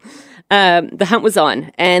 So the hunt was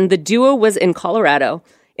on, and the duo was in Colorado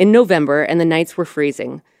in November, and the nights were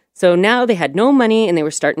freezing. So now they had no money, and they were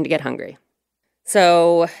starting to get hungry.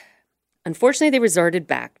 So unfortunately, they resorted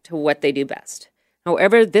back to what they do best.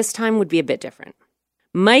 However, this time would be a bit different.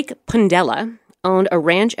 Mike Pundella owned a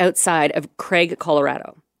ranch outside of Craig,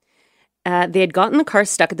 Colorado. They had gotten the car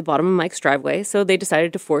stuck at the bottom of Mike's driveway, so they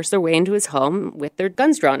decided to force their way into his home with their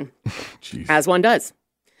guns drawn, as one does.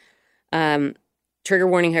 Trigger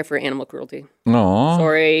warning here for animal cruelty. Aw.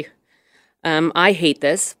 Sorry. I hate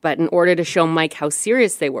this, but in order to show Mike how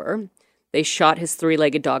serious they were, they shot his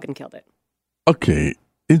three-legged dog and killed it. Okay.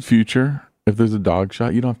 In future, if there's a dog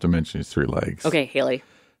shot, you don't have to mention his 3 legs. Okay, Haley.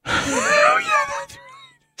 Oh, yeah,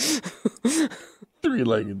 that's right.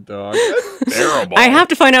 3-legged dog. That's terrible. I have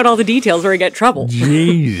to find out all the details or I get trouble.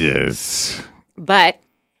 Jesus. But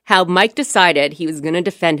how Mike decided he was going to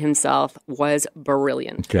defend himself was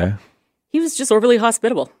brilliant. Okay. He was just overly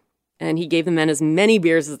hospitable, and he gave the men as many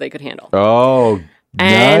beers as they could handle. Oh,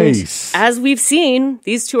 And nice. as we've seen,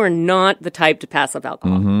 these two are not the type to pass up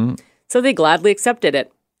alcohol. So they gladly accepted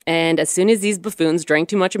it. And as soon as these buffoons drank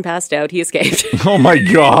too much and passed out, he escaped. Oh, my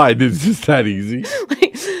God. It's just that easy.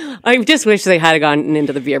 I just wish they had gotten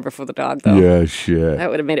into the beer before the dog, though. Yeah, shit. That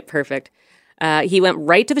would have made it perfect. He went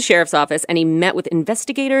right to the sheriff's office, and he met with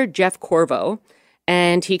investigator Jeff Corvo,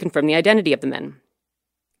 and he confirmed the identity of the men.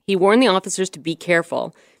 He warned the officers to be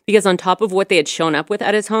careful, because on top of what they had shown up with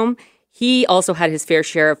at his home, he also had his fair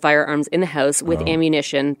share of firearms in the house with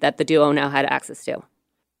ammunition that the duo now had access to.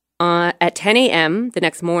 At 10 a.m. the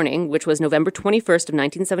next morning, which was November 21st of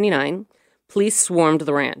 1979, police swarmed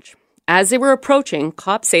the ranch. As they were approaching,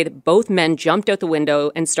 cops say that both men jumped out the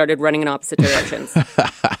window and started running in opposite directions.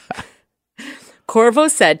 Corvo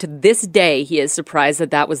said to this day he is surprised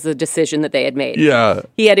that that was the decision that they had made. Yeah.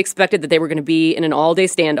 He had expected that they were going to be in an all-day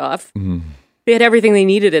standoff. They had everything they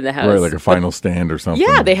needed in the house. Right, like a final stand or something.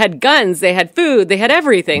 Yeah, they had guns, they had food, they had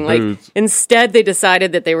everything. Boots. Instead, they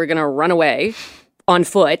decided that they were going to run away on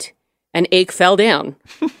foot, and Ake fell down.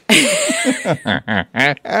 And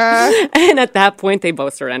at that point, they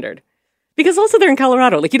both surrendered. Because also they're in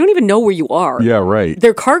Colorado. You don't even know where you are. Yeah, right.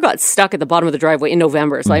 Their car got stuck at the bottom of the driveway in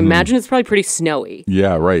November, so I imagine it's probably pretty snowy.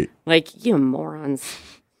 Yeah, right. You morons.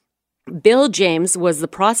 Bill James was the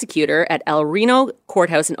prosecutor at El Reno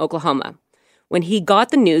Courthouse in Oklahoma. When he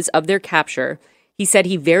got the news of their capture, he said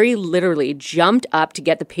he very literally jumped up to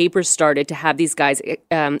get the papers started to have these guys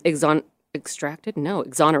exonerated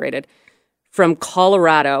from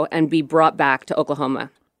Colorado and be brought back to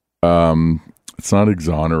Oklahoma. It's not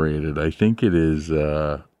exonerated. I think it is,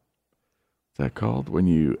 what's that called? When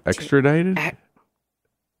you extradited?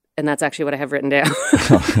 And that's actually what I have written down.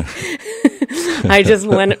 I just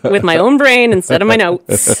went with my own brain instead of my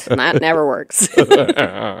notes. That never works.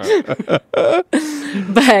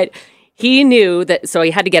 But he knew that, so he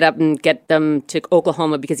had to get up and get them to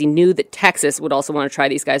Oklahoma because he knew that Texas would also want to try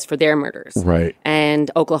these guys for their murders. Right. And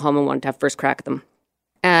Oklahoma wanted to have first crack at them.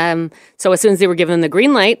 So as soon as they were given the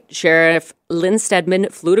green light, Sheriff Lynn Stedman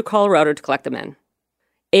flew to Colorado to collect the men.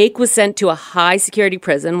 Ake was sent to a high-security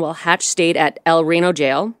prison while Hatch stayed at El Reno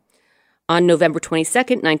jail on November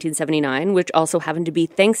 22nd, 1979, which also happened to be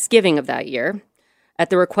Thanksgiving of that year. At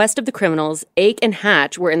the request of the criminals, Ake and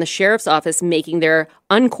Hatch were in the sheriff's office making their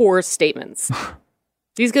uncoerced statements.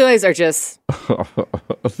 These guys are just...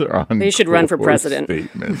 They should run for president.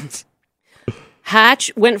 Statements.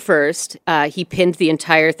 Hatch went first. He pinned the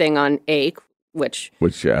entire thing on Ake, which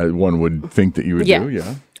one would think that you would do,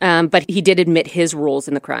 yeah. But he did admit his roles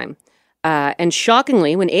in the crime. And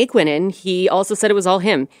shockingly, when Ake went in, he also said it was all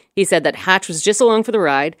him. He said that Hatch was just along for the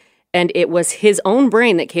ride, and it was his own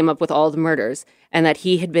brain that came up with all the murders, and that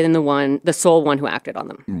he had been the sole one who acted on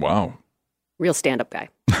them. Wow. Real stand-up guy.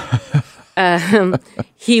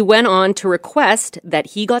 He went on to request that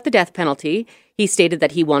he got the death penalty. He stated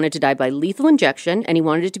that he wanted to die by lethal injection, and he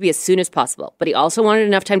wanted it to be as soon as possible. But he also wanted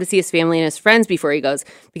enough time to see his family and his friends before he goes,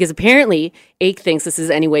 because apparently Ake thinks this is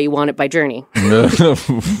any way you want it by journey.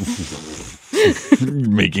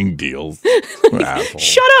 Making deals.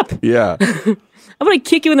 Shut up! Yeah. I'm going to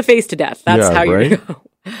kick you in the face to death. That's how you're going to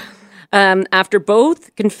go. After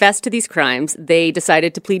both confessed to these crimes, they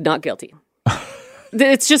decided to plead not guilty.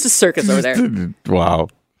 It's just a circus over there. Wow.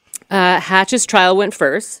 Hatch's trial went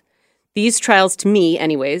first. These trials, to me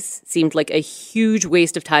anyways, seemed like a huge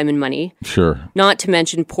waste of time and money. Sure. Not to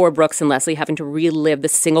mention poor Brooks and Leslie having to relive the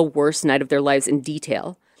single worst night of their lives in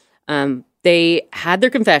detail. They had their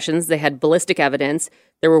confessions. They had ballistic evidence.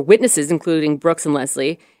 There were witnesses, including Brooks and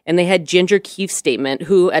Leslie. And they had Ginger Keefe's statement,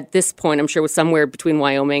 who at this point I'm sure was somewhere between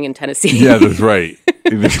Wyoming and Tennessee. Yeah, that's right.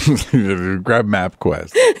 Grab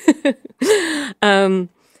MapQuest.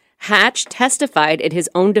 Hatch testified in his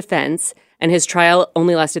own defense, and his trial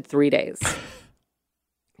only lasted 3 days.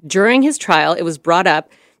 During his trial, it was brought up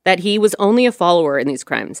that he was only a follower in these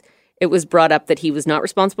crimes. It was brought up that he was not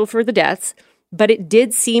responsible for the deaths, but it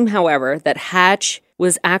did seem, however, that Hatch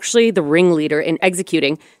was actually the ringleader in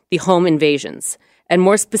executing the home invasions. And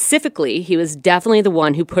more specifically, he was definitely the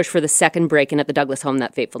one who pushed for the second break-in at the Douglas home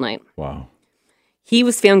that fateful night. Wow. He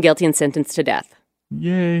was found guilty and sentenced to death.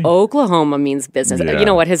 Yay. Oklahoma means business. Yeah. You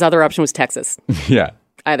know what? His other option was Texas. Yeah.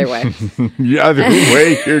 Either way. Yeah, either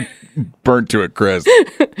way, you're burnt to it, Chris.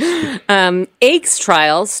 Ake's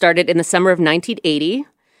trial started in the summer of 1980.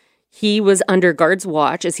 He was under guards'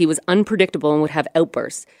 watch as he was unpredictable and would have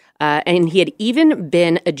outbursts. And he had even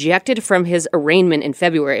been ejected from his arraignment in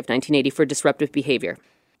February of 1980 for disruptive behavior.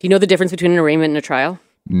 Do you know the difference between an arraignment and a trial?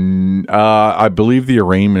 I believe the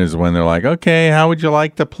arraignment is when they're like, okay, how would you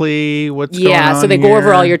like to plea? What's going on Yeah, so they here? go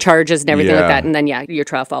over all your charges and everything like that. And then, your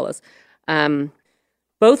trial follows.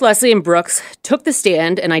 Both Leslie and Brooks took the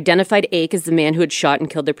stand and identified Ake as the man who had shot and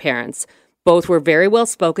killed their parents. Both were very well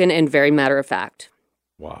spoken and very matter of fact.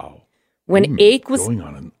 Wow. When Ake was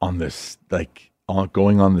going on this,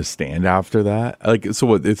 going on the stand after that, so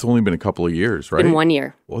what, it's only been a couple of years, right? In 1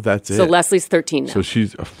 year. Well, that's it. So Leslie's 13 now. So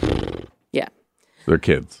she's yeah, they're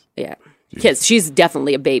kids. Yeah, kids. She's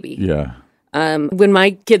definitely a baby. Yeah. When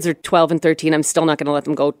my kids are 12 and 13, I'm still not going to let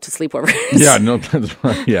them go to sleepovers. Yeah, no, that's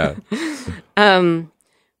right. Yeah.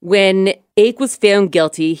 When Ake was found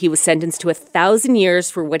guilty, he was sentenced to 1,000 years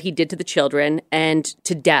for what he did to the children and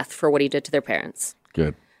to death for what he did to their parents.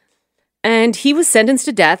 Good. And he was sentenced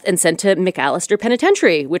to death and sent to McAllister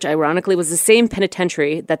Penitentiary, which ironically was the same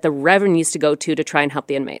penitentiary that the Reverend used to go to try and help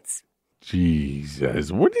the inmates.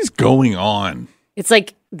 Jesus, what is going on? It's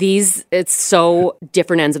like it's so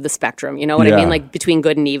different ends of the spectrum. You know what I mean? Like between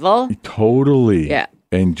good and evil. Totally. Yeah.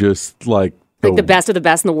 And just like the best of the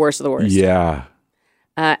best and the worst of the worst. Yeah.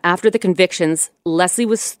 After the convictions, Leslie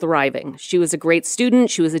was thriving. She was a great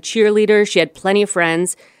student. She was a cheerleader. She had plenty of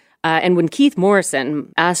friends. And when Keith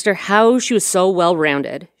Morrison asked her how she was so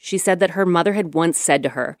well-rounded, she said that her mother had once said to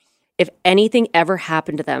her, if anything ever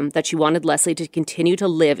happened to them, that she wanted Leslie to continue to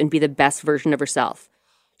live and be the best version of herself.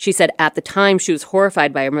 She said at the time she was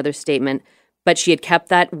horrified by her mother's statement, but she had kept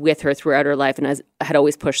that with her throughout her life and had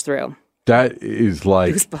always pushed through. That is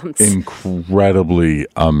like incredibly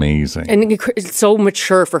amazing. And it's so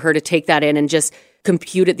mature for her to take that in and just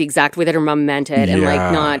compute it the exact way that her mom meant it and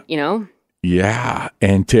not, Yeah.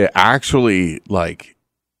 And to actually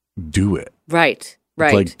do it. Right.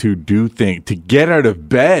 To do things, to get out of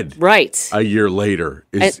bed a year later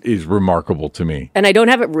is remarkable to me. And I don't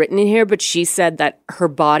have it written in here, but she said that her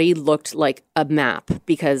body looked like a map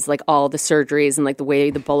because all the surgeries and the way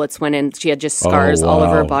the bullets went in, she had just scars all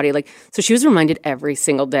over her body. So she was reminded every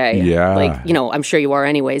single day. Yeah. I'm sure you are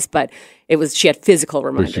anyways, but she had physical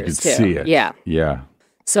reminders but she could too. See it. Yeah. Yeah.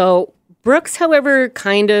 So Brooks, however,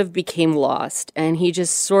 kind of became lost, and he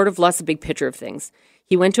just sort of lost the big picture of things.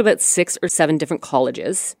 He went to about 6 or 7 different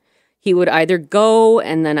colleges. He would either go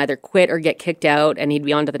and then either quit or get kicked out, and he'd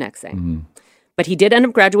be on to the next thing. Mm-hmm. But he did end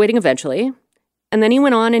up graduating eventually, and then he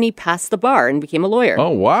went on and he passed the bar and became a lawyer. Oh,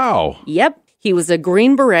 wow. Yep. He was a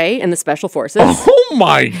Green Beret in the Special Forces. Oh,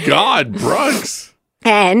 my God, Brooks.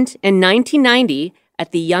 And in 1990,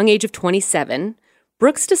 at the young age of 27,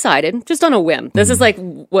 Brooks decided, just on a whim, this is like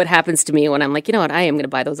what happens to me when I'm like, you know what, I am going to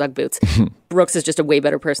buy those Ugg boots. Brooks is just a way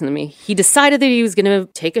better person than me. He decided that he was going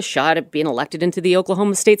to take a shot at being elected into the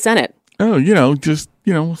Oklahoma State Senate. Oh,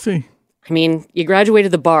 we'll see. I mean, you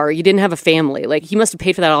graduated the bar, you didn't have a family. Like, he must have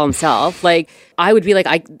paid for that all himself. Like, I would be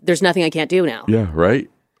like, there's nothing I can't do now. Yeah, right?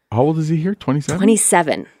 How old is he here? 27?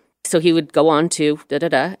 27. So he would go on to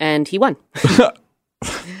and he won.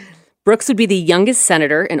 Brooks would be the youngest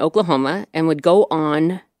senator in Oklahoma and would go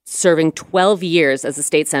on serving 12 years as a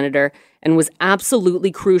state senator and was absolutely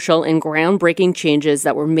crucial in groundbreaking changes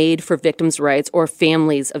that were made for victims' rights or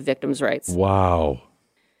families of victims' rights. Wow.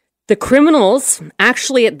 The criminals,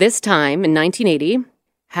 actually at this time in 1980,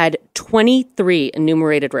 had 23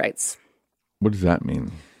 enumerated rights. What does that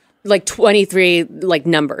mean? Like 23, like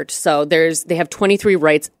numbered. So they have 23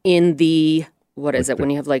 rights in the... What is it when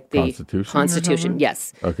you have like the Constitution?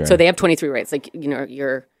 Yes. Okay. So they have 23 rights. Like,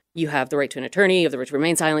 you have the right to an attorney, you have the right to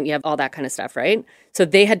remain silent, you have all that kind of stuff, right? So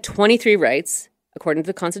they had 23 rights according to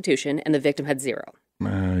the Constitution, and the victim had 0.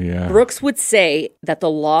 Yeah. Brooks would say that the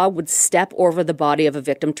law would step over the body of a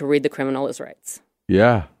victim to read the criminal as rights.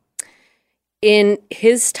 Yeah. In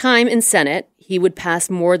his time in Senate, he would pass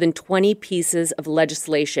more than 20 pieces of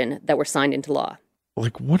legislation that were signed into law.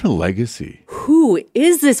 Like, what a legacy. Who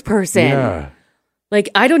is this person? Yeah. Like,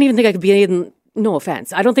 I don't even think I could be in, no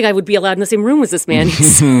offense, I don't think I would be allowed in the same room as this man.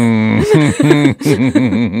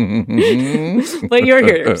 But you're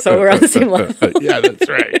here, so we're on the same level. Yeah, that's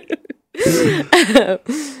right.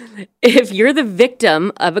 If you're the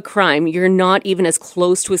victim of a crime, you're not even as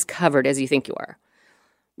close to as covered as you think you are.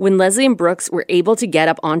 When Leslie and Brooks were able to get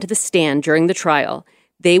up onto the stand during the trial,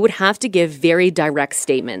 they would have to give very direct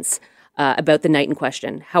statements about the night in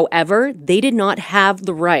question. However, they did not have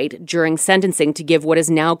the right during sentencing to give what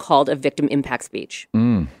is now called a victim impact speech.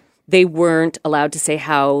 They weren't allowed to say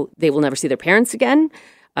how they will never see their parents again,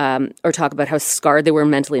 or talk about how scarred they were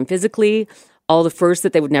mentally and physically, all the firsts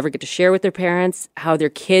that they would never get to share with their parents, how their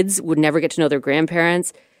kids would never get to know their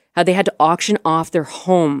grandparents, how they had to auction off their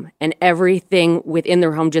home and everything within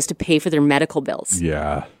their home just to pay for their medical bills.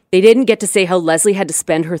 Yeah. They didn't get to say how Leslie had to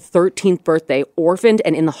spend her 13th birthday orphaned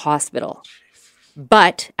and in the hospital.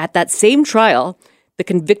 But at that same trial, the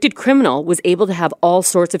convicted criminal was able to have all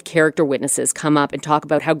sorts of character witnesses come up and talk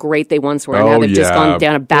about how great they once were and how they've just gone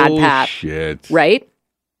down a bad path. Right?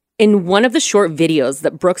 In one of the short videos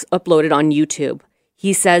that Brooks uploaded on YouTube,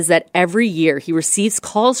 he says that every year he receives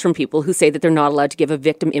calls from people who say that they're not allowed to give a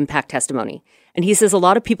victim impact testimony. And he says a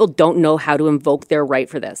lot of people don't know how to invoke their right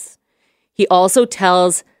for this. He also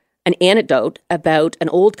tells an anecdote about an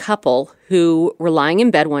old couple who were lying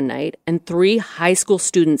in bed one night and 3 high school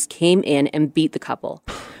students came in and beat the couple.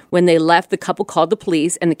 When they left, the couple called the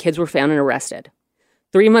police and the kids were found and arrested.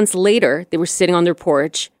 3 months later, they were sitting on their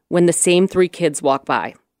porch when the same 3 kids walked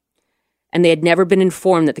by. And they had never been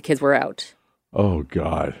informed that the kids were out. Oh,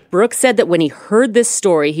 God. Brooks said that when he heard this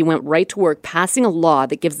story, he went right to work passing a law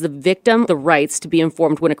that gives the victim the rights to be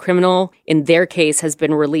informed when a criminal, in their case, has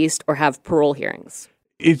been released or have parole hearings.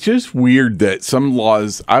 It's just weird that some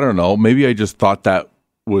laws, I don't know, maybe I just thought that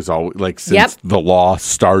was always, like, since the law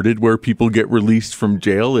started where people get released from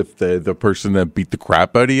jail, if the person that beat the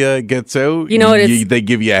crap out of you gets out, they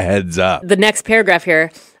give you a heads up. The next paragraph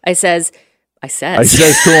here, I says to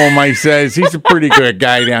him, he's a pretty good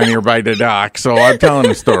guy down here by the dock, so I'm telling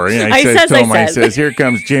the story. I says, here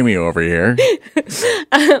comes Jimmy over here.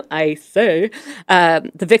 I say,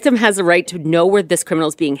 the victim has a right to know where this criminal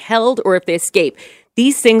is being held or if they escape.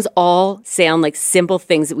 These things all sound like simple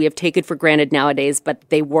things that we have taken for granted nowadays, but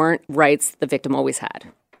they weren't rights the victim always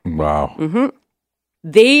had. Wow. Mm-hmm.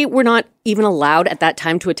 They were not even allowed at that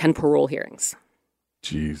time to attend parole hearings.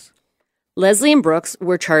 Jeez. Leslie and Brooks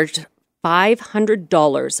were charged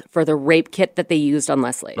 $500 for the rape kit that they used on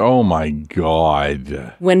Leslie. Oh, my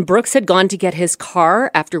God. When Brooks had gone to get his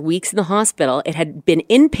car after weeks in the hospital, it had been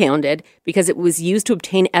impounded because it was used to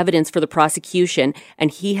obtain evidence for the prosecution,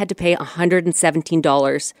 and he had to pay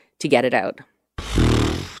 $117 to get it out.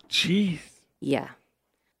 Jeez. Yeah.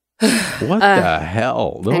 What the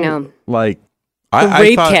hell? I know. Like, the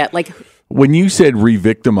rape kit, like... When you said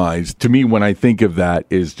re-victimized, to me, when I think of that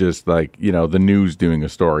is just like, the news doing a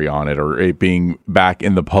story on it or it being back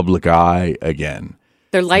in the public eye again.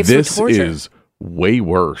 Their lives were torture. This is way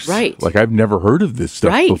worse. Right. Like, I've never heard of this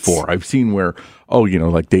stuff before. I've seen where,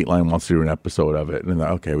 like Dateline wants to do an episode of it. And then,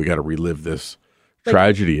 okay, we got to relive this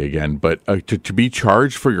tragedy again. But to be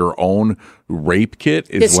charged for your own rape kit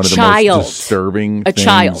is one of the most disturbing things. A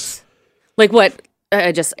child. Like what?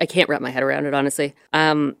 I can't wrap my head around it, honestly.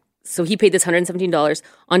 So he paid this $117.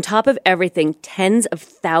 On top of everything, tens of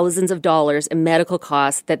thousands of dollars in medical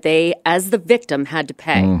costs that they, as the victim, had to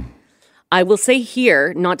pay. I will say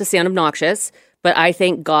here, not to sound obnoxious, but I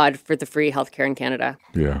thank God for the free healthcare in Canada.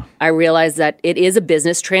 Yeah. I realize that it is a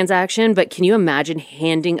business transaction, but can you imagine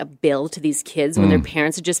handing a bill to these kids when their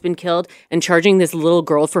parents had just been killed and charging this little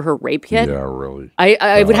girl for her rape kit? Yeah, really.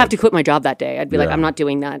 I would have to quit my job that day. I'd be like, I'm not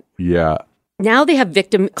doing that. Yeah. Now they have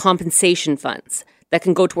victim compensation funds that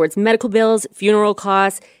can go towards medical bills, funeral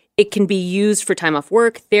costs. It can be used for time off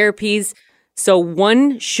work, therapies. So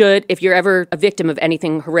one should, if you're ever a victim of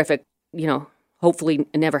anything horrific, hopefully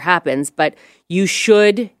it never happens, but you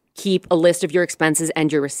should keep a list of your expenses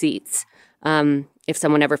and your receipts if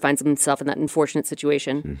someone ever finds themselves in that unfortunate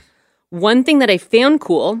situation. One thing that I found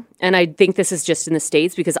cool, and I think this is just in the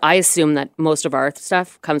States because I assume that most of our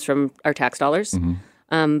stuff comes from our tax dollars,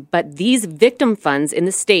 but these victim funds in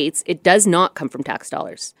the States, it does not come from tax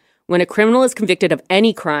dollars. When a criminal is convicted of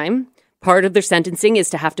any crime, part of their sentencing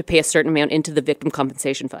is to have to pay a certain amount into the victim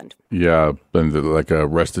compensation fund. Yeah, and like a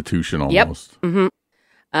restitution almost. Yep.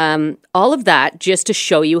 All of that just to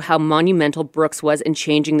show you how monumental Brooks was in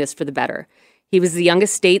changing this for the better. He was the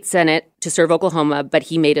youngest state senate to serve Oklahoma, but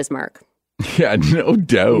he made his mark. Yeah, no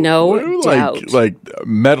doubt. No doubt. Like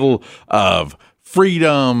Medal of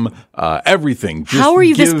Freedom, everything. Just how are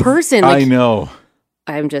you this person? I know.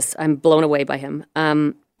 I'm blown away by him.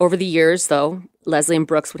 Over the years, though, Leslie and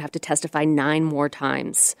Brooks would have to testify 9 more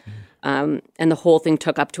times. And the whole thing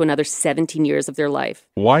took up to another 17 years of their life.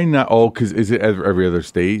 Why not? Oh, because is it every other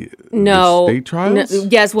state? No. State trials? No,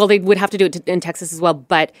 yes, well, they would have to do it in Texas as well.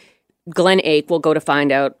 But Glenn Ake, we'll go to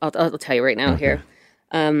find out. I'll tell you right now here.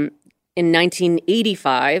 In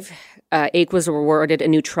 1985, Ake was awarded a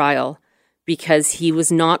new trial because he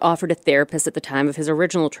was not offered a therapist at the time of his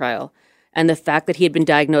original trial. And the fact that he had been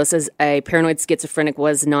diagnosed as a paranoid schizophrenic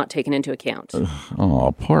was not taken into account.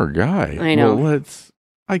 Oh, poor guy. I know. Well,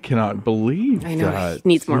 I cannot believe I know. that. He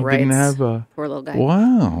needs more rights. Didn't have poor little guy.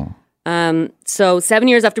 Wow. So 7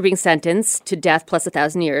 years after being sentenced to death plus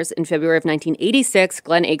 1,000 years, in February of 1986,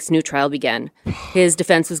 Glenn Ake's new trial began. His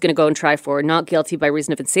defense was going to go and try for not guilty by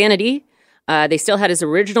reason of insanity. They still had his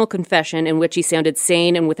original confession in which he sounded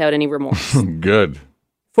sane and without any remorse. Good.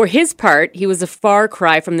 For his part, he was a far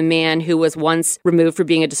cry from the man who was once removed for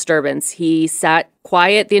being a disturbance. He sat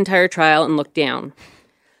quiet the entire trial and looked down.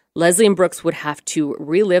 Leslie and Brooks would have to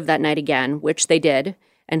relive that night again, which they did,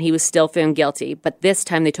 and he was still found guilty. But this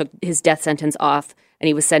time they took his death sentence off, and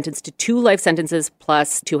he was sentenced to 2 life sentences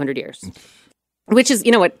plus 200 years. Which is,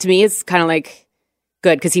 to me is kind of like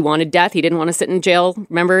good because he wanted death. He didn't want to sit in jail.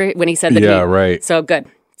 Remember when he said that? Yeah, right. So good.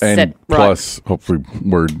 And plus, hopefully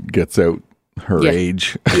word gets out. Her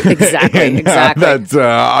age. Exactly. That's,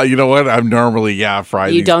 you know what? I'm normally, fry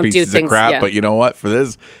you these don't pieces do things, of crap, but you know what? For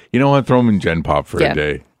this, throw them in Gen Pop for a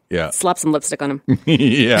day. Yeah. Slap some lipstick on him.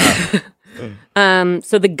 Yeah.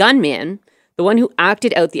 So the gunman, the one who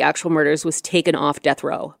acted out the actual murders, was taken off death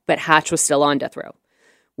row, but Hatch was still on death row,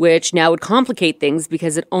 which now would complicate things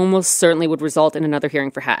because it almost certainly would result in another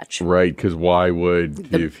hearing for Hatch. Right, because why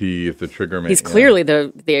would, if the trigger man... He's clearly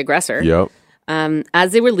the aggressor. Yep.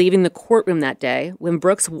 As they were leaving the courtroom that day, when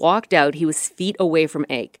Brooks walked out, he was feet away from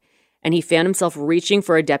Ake, and he found himself reaching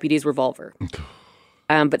for a deputy's revolver.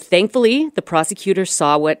 But thankfully, the prosecutor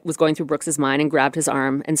saw what was going through Brooks's mind and grabbed his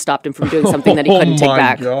arm and stopped him from doing something that he couldn't take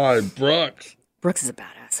back. Oh, my God, Brooks. Brooks is a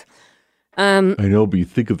badass. I know, but you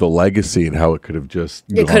think of the legacy and how it could have just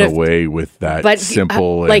gone away with that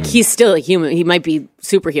simple... he's still a human. He might be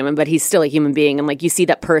superhuman, but he's still a human being. And, you see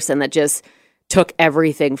that person that just took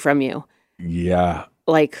everything from you. Yeah.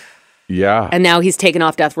 Yeah. And now he's taken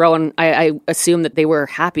off death row, and I assume that they were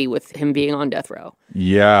happy with him being on death row.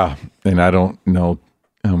 Yeah. And I don't know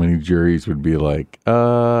how many juries would be like, you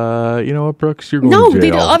know what, Brooks, you're going to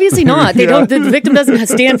jail. No, obviously not. They don't. The victim doesn't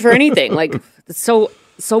stand for anything. It's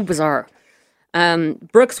so bizarre.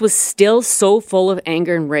 Brooks was still so full of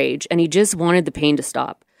anger and rage, and he just wanted the pain to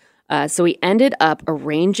stop. So he ended up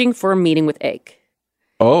arranging for a meeting with Ake.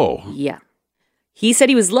 Oh. Yeah. He said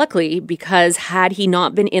he was lucky because had he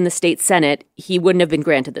not been in the state senate, he wouldn't have been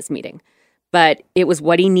granted this meeting. But it was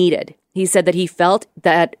what he needed. He said that he felt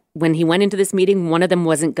that when he went into this meeting, one of them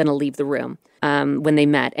wasn't going to leave the room when they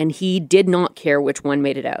met. And he did not care which one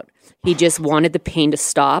made it out. He just wanted the pain to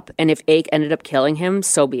stop. And if Ake ended up killing him,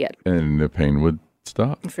 so be it. And the pain would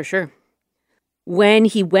stop. For sure. When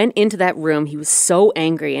he went into that room, he was so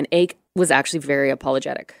angry. And Ake was actually very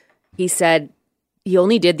apologetic. He said he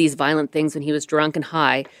only did these violent things when he was drunk and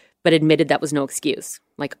high, but admitted that was no excuse.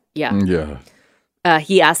 Yeah.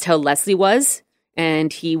 He asked how Leslie was,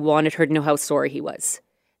 and he wanted her to know how sorry he was.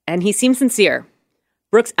 And he seemed sincere.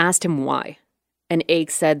 Brooks asked him why, and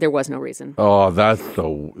Ake said there was no reason. Oh, that's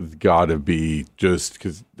gotta be just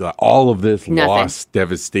because all of this loss,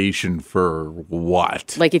 devastation for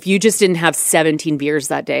what? Like, if you just didn't have 17 beers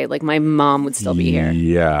that day, like, my mom would still be here.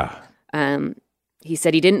 Yeah. He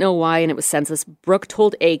said he didn't know why, and it was senseless. Brooke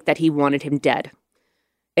told Ake that he wanted him dead.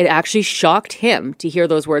 It actually shocked him to hear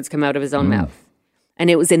those words come out of his own mouth. And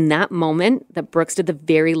it was in that moment that Brooks did the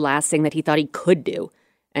very last thing that he thought he could do.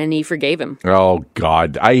 And he forgave him. Oh,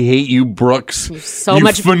 God. I hate you, Brooks. You're so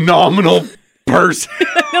much phenomenal person.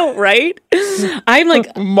 I know, right? I'm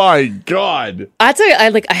like, my God. That's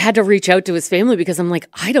why I had to reach out to his family because I'm like,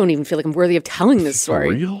 I don't even feel like I'm worthy of telling this story.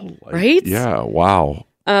 For real? Right? Yeah, wow.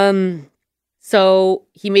 So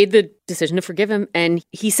he made the decision to forgive him. And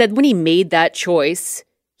he said when he made that choice,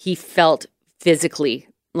 he felt physically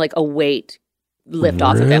like a weight lift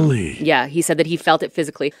off of him. Yeah, he said that he felt it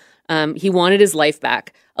physically. He wanted his life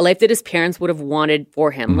back, a life that his parents would have wanted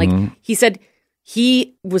for him. Like, he said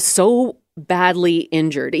he was so badly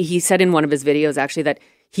injured. He said in one of his videos, actually, that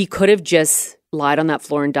he could have just lied on that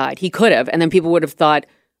floor and died. He could have. And then people would have thought,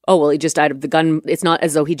 oh, well, he just died of the gun. It's not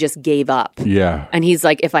as though he just gave up. Yeah. And he's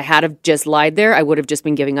like, if I had have just lied there, I would have just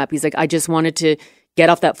been giving up. He's like, I just wanted to get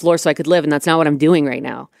off that floor so I could live. And that's not what I'm doing right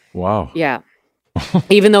now. Wow. Yeah.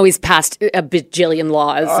 Even though he's passed a bajillion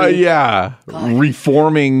laws. Yeah. God.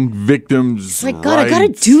 Reforming victims. It's like, God, I got to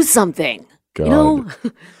do something. God. You know?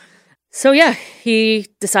 So, yeah, he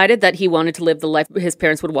decided that he wanted to live the life his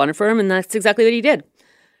parents would want for him. And that's exactly what he did.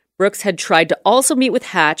 Brooks had tried to also meet with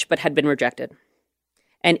Hatch, but had been rejected.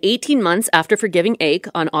 And 18 months after forgiving Ake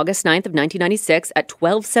on August 9th of 1996 at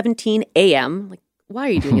 12:17 a.m., like, why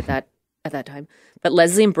are you doing it at that time? But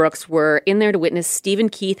Leslie and Brooks were in there to witness Stephen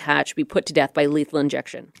Keith Hatch be put to death by lethal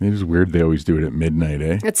injection. It is weird they always do it at midnight,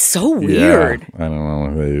 eh? That's so weird. Yeah, I don't know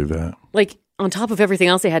why they do that. Like, on top of everything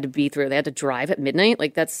else they had to be through, they had to drive at midnight.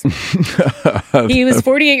 Like, that's... He was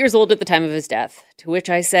 48 years old at the time of his death, to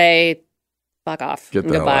which I say, fuck off.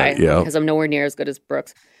 Goodbye. Because I'm nowhere near as good as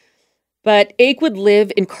Brooks. But Ake would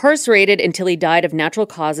live incarcerated until he died of natural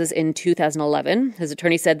causes in 2011. His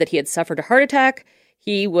attorney said that he had suffered a heart attack.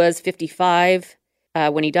 He was 55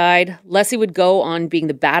 when he died. Leslie would go on being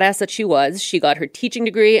the badass that she was. She got her teaching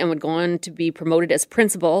degree and would go on to be promoted as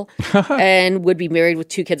principal and would be married with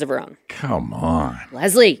 2 kids of her own. Come on.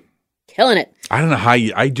 Leslie, killing it. I don't know how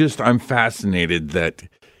I'm fascinated that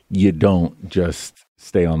you don't just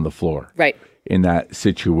stay on the floor. Right. In that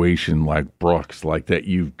situation like Brooks, like that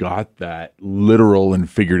you've got that literal and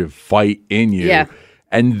figurative fight in you. Yeah.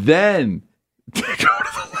 And then to go to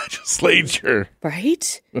the legislature.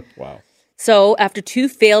 Right? Wow. So after 2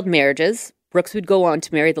 failed marriages, Brooks would go on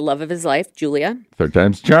to marry the love of his life, Julia. 3rd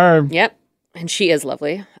time's charm. Yep. And she is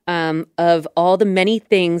lovely. Of all the many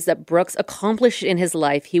things that Brooks accomplished in his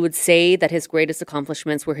life, he would say that his greatest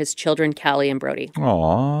accomplishments were his children, Callie and Brody.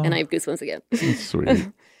 Aww. And I have goosebumps again. That's sweet.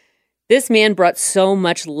 This man brought so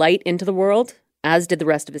much light into the world, as did the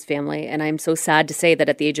rest of his family. And I'm so sad to say that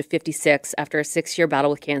at the age of 56, after a 6-year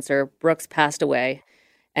battle with cancer, Brooks passed away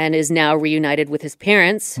and is now reunited with his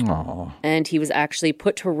parents. Aww. And he was actually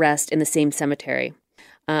put to rest in the same cemetery.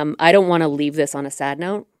 I don't want to leave this on a sad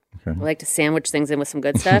note. Okay. I like to sandwich things in with some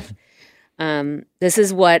good stuff. This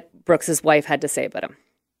is what Brooks's wife had to say about him.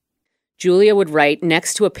 Julia would write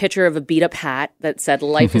next to a picture of a beat-up hat that said,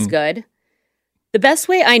 "Life is good." The best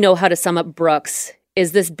way I know how to sum up Brooks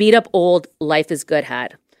is this beat-up old "Life is good"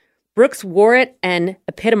 hat. Brooks wore it and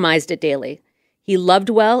epitomized it daily. He loved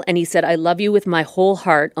well, and he said, "I love you with my whole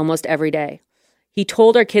heart," almost every day. He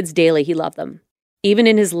told our kids daily he loved them. Even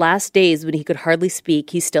in his last days when he could hardly speak,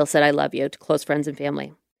 he still said, "I love you," to close friends and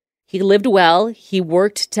family. He lived well. He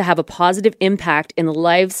worked to have a positive impact in the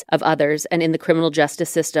lives of others and in the criminal justice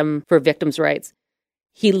system for victims' rights.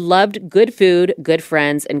 He loved good food, good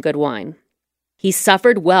friends, and good wine. He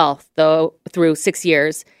suffered well, though, through 6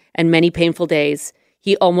 years and many painful days.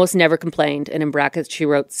 He almost never complained, and in brackets she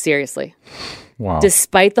wrote, "seriously." Wow.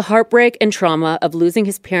 Despite the heartbreak and trauma of losing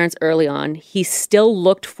his parents early on, he still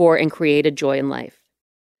looked for and created joy in life.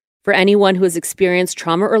 For anyone who has experienced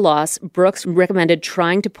trauma or loss, Brooks recommended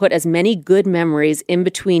trying to put as many good memories in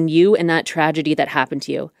between you and that tragedy that happened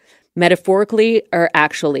to you. Metaphorically or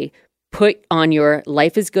actually, put on your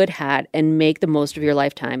 "life is good" hat and make the most of your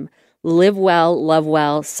lifetime. Live well, love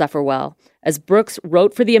well, suffer well. As Brooks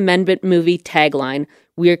wrote for the Amendment movie tagline,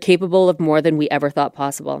 "We are capable of more than we ever thought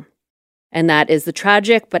possible." And that is the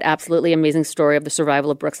tragic but absolutely amazing story of the survival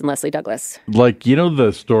of Brooks and Leslie Douglas. Like, you know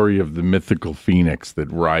the story of the mythical phoenix that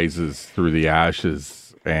rises through the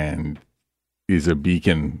ashes and is a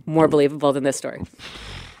beacon? More believable than this story.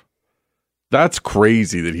 That's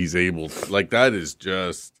crazy that he's able to, like, that is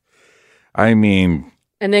just, I mean,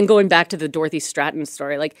 And then going back to the Dorothy Stratton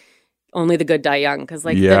story, like only the good die young, because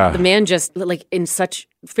like the man just like in such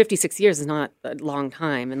 56 years is not a long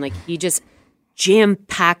time, and like he just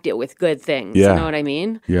jam-packed it with good things. You know what I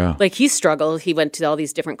mean? Yeah. Like he struggled. He went to all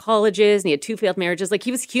these different colleges and he had 2 failed marriages. Like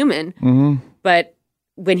he was human. But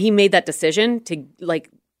when he made that decision to like,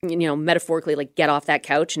 you know, metaphorically like get off that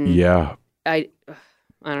couch and I don't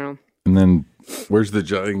know. And then where's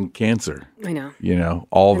the cancer? I know. You know,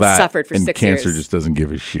 all and that. Suffered for and 6 cancer years. just doesn't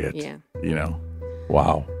give a shit. Yeah. You know?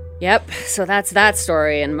 Wow. Yep. So that's that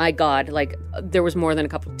story. And my God, like there was more than a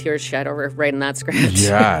couple of tears shed over writing that script.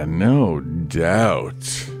 Yeah, no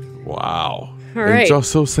doubt. Wow. All right. It's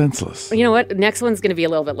just so senseless. You know what? Next one's going to be a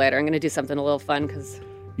little bit later. I'm going to do something a little fun because...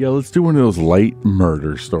 Yeah, let's do one of those light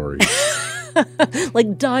murder stories.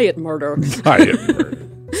 like diet murder. Diet murder.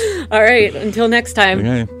 All right. Until next time.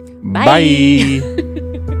 Okay. Bye. Bye.